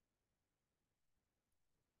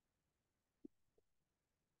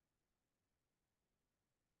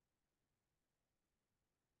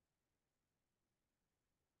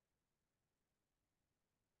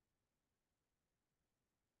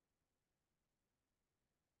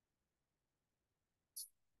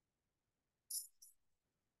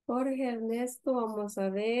 Jorge Ernesto, vamos a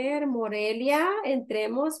ver. Morelia,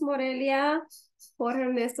 entremos, Morelia. Jorge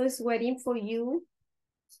Ernesto is waiting for you.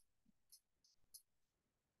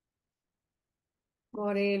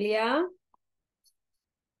 Morelia.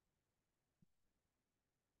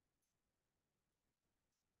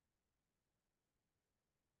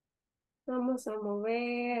 Vamos a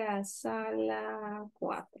mover a sala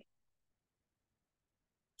 4.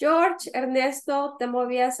 George, Ernesto, te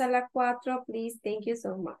moví a sala 4, please. Thank you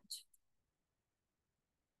so much.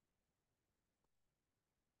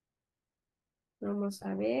 Vamos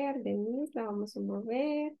a ver, Denise, la vamos a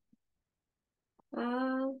mover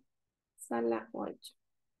a sala 8.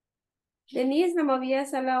 Denise, la moví a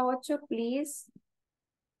sala 8, please.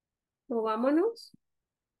 Movámonos.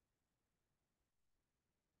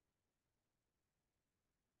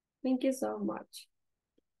 Thank you so much.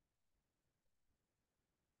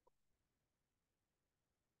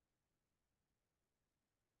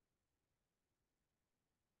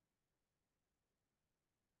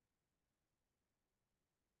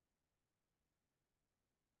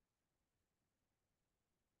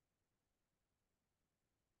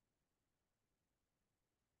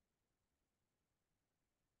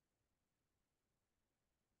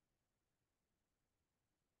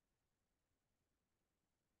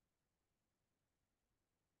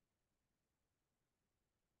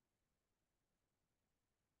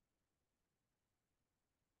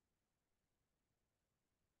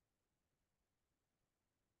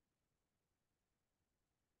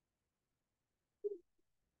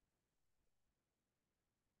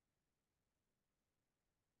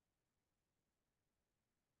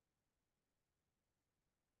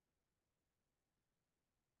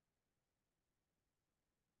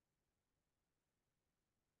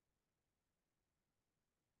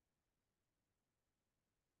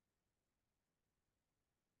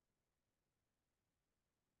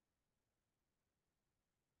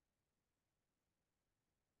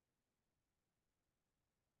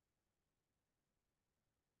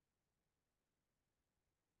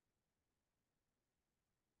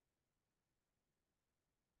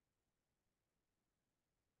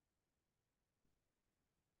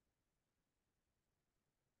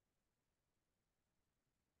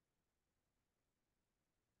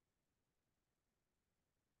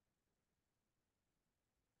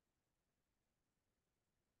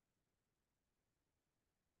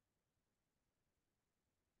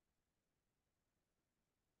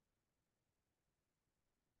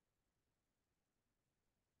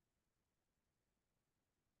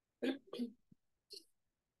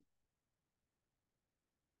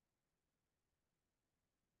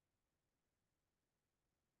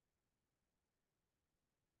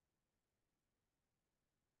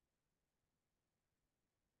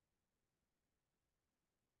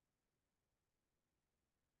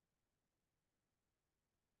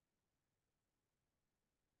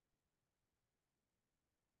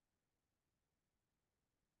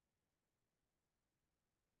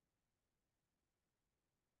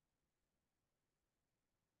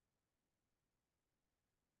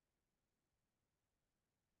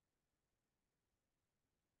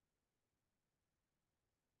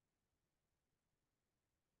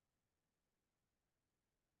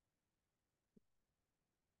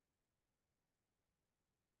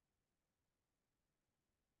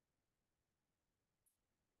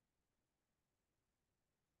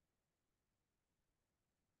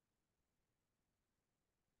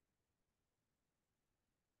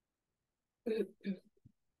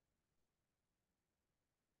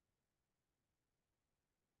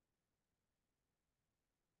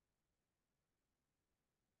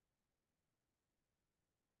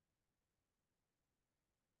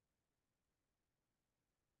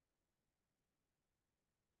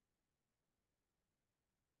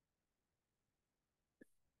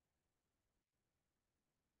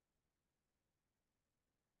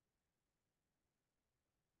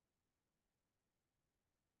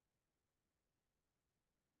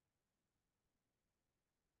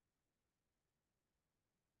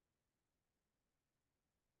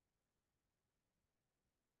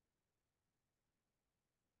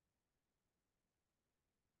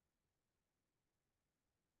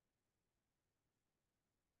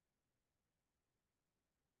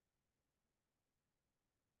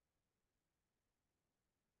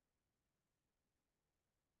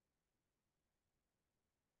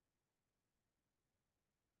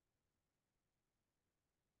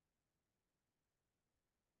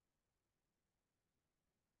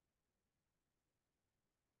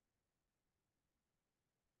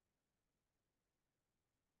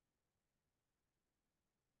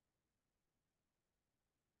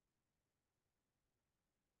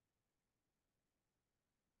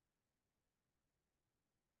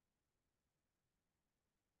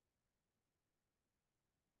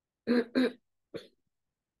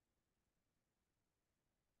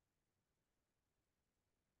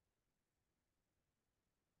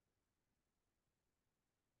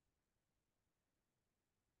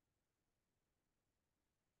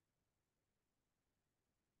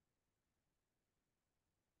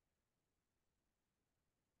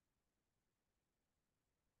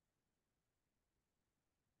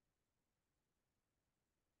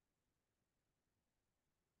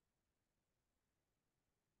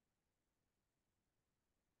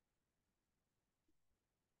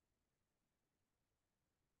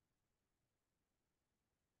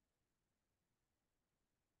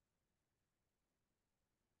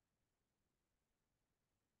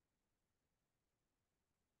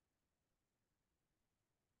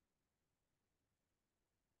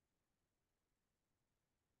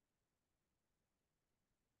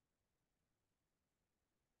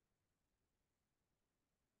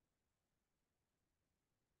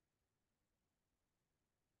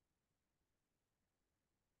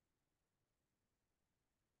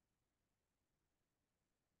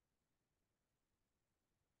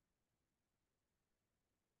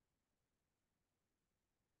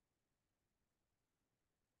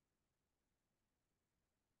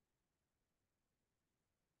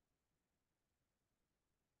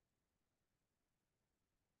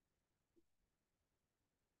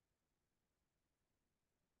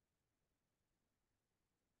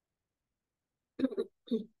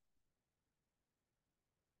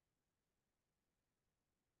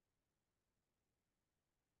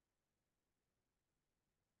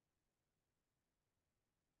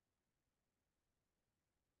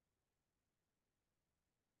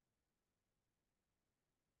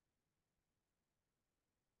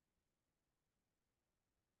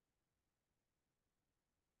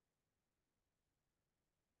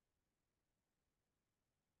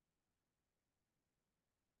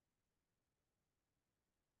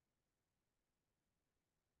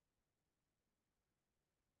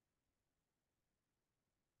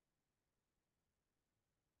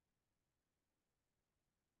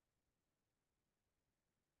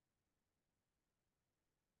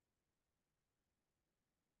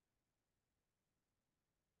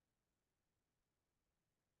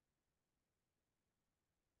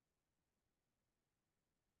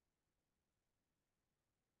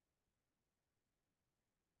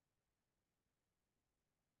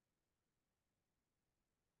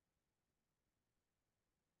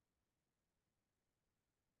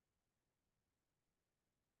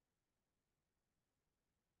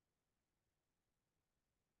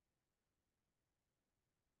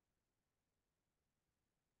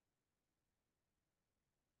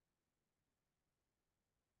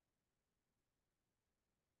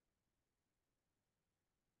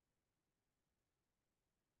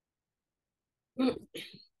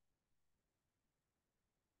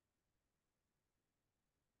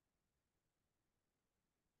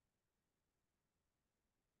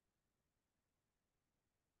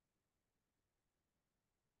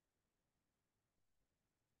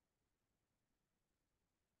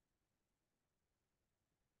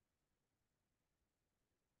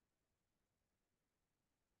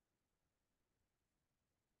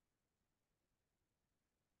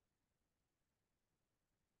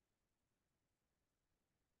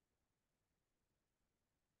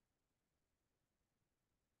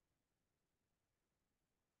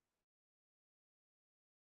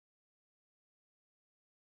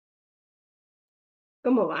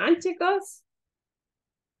 ¿Cómo van, chicos?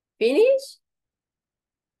 Finish?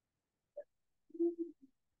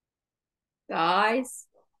 Guys.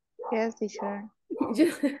 Yes, teacher.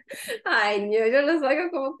 Ay, no, yo los oigo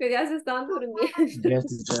como que ya se estaban durmiendo. Yes,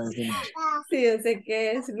 teacher, I finished. Sí, yo sé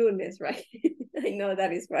que es lunes, right? I know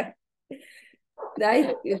that is right.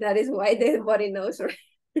 That is why the body knows, right?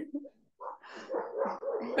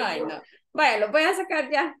 Ay, no. Vaya, lo voy a sacar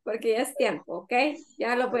ya, porque ya es tiempo, ¿ok?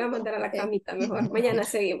 Ya lo voy a mandar a la camita mejor. Mañana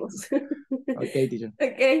seguimos. Okay, teacher.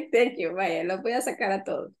 Ok, thank you. Vaya, lo voy a sacar a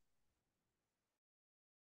todos.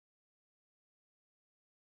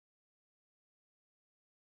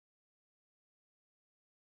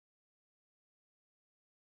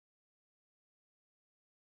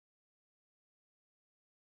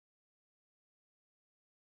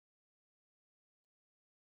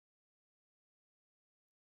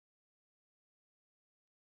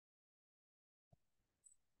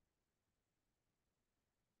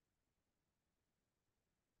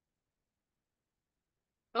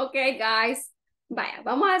 Okay, guys. Vaya,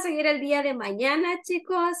 vamos a seguir el día de mañana,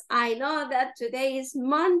 chicos. I know that today is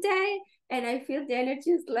Monday and I feel the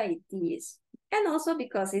energy is like this. And also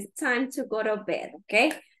because it's time to go to bed,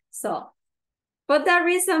 okay? So, for that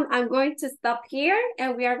reason, I'm going to stop here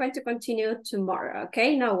and we are going to continue tomorrow,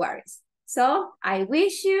 okay? No worries. So, I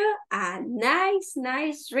wish you a nice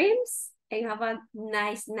dreams and have a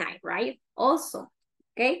nice night, right? Also,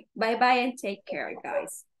 okay? Bye-bye and take care,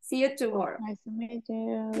 guys. See you tomorrow. Nice to meet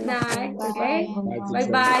you. Night, Bye okay? bye.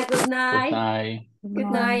 Bye-bye, good Good night. night. Good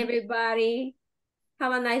night, everybody.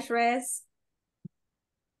 Have a nice rest.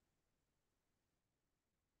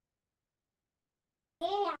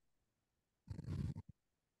 Oh,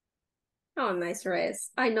 nice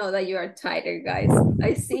rest. I know that you are tired, guys.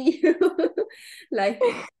 I see you. Like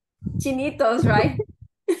chinitos, right?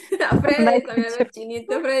 Freddy también ve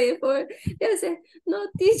chinito, Freddy. Yo say, no,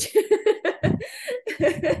 teacher.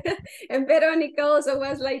 And Veronica also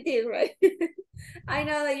was like this, right? I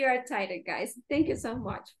know that you are tired, guys. Thank you so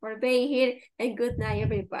much for being here and good night,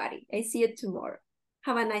 everybody. I see you tomorrow.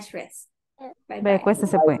 Have a nice rest. Bye-bye.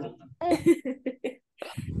 Acuéstese pues.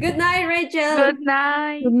 Good night, Rachel. Good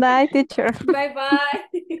night. Good night, teacher. Bye-bye.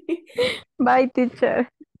 Bye, teacher.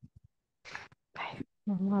 Bye.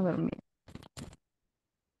 Vamos a dormir.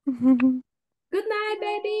 Good night,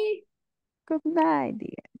 baby. Good night,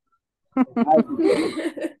 dear.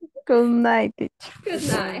 Good night, teacher. Good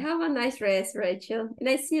night. Have a nice rest, Rachel. And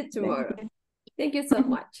I see you tomorrow. Thank you so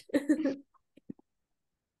much.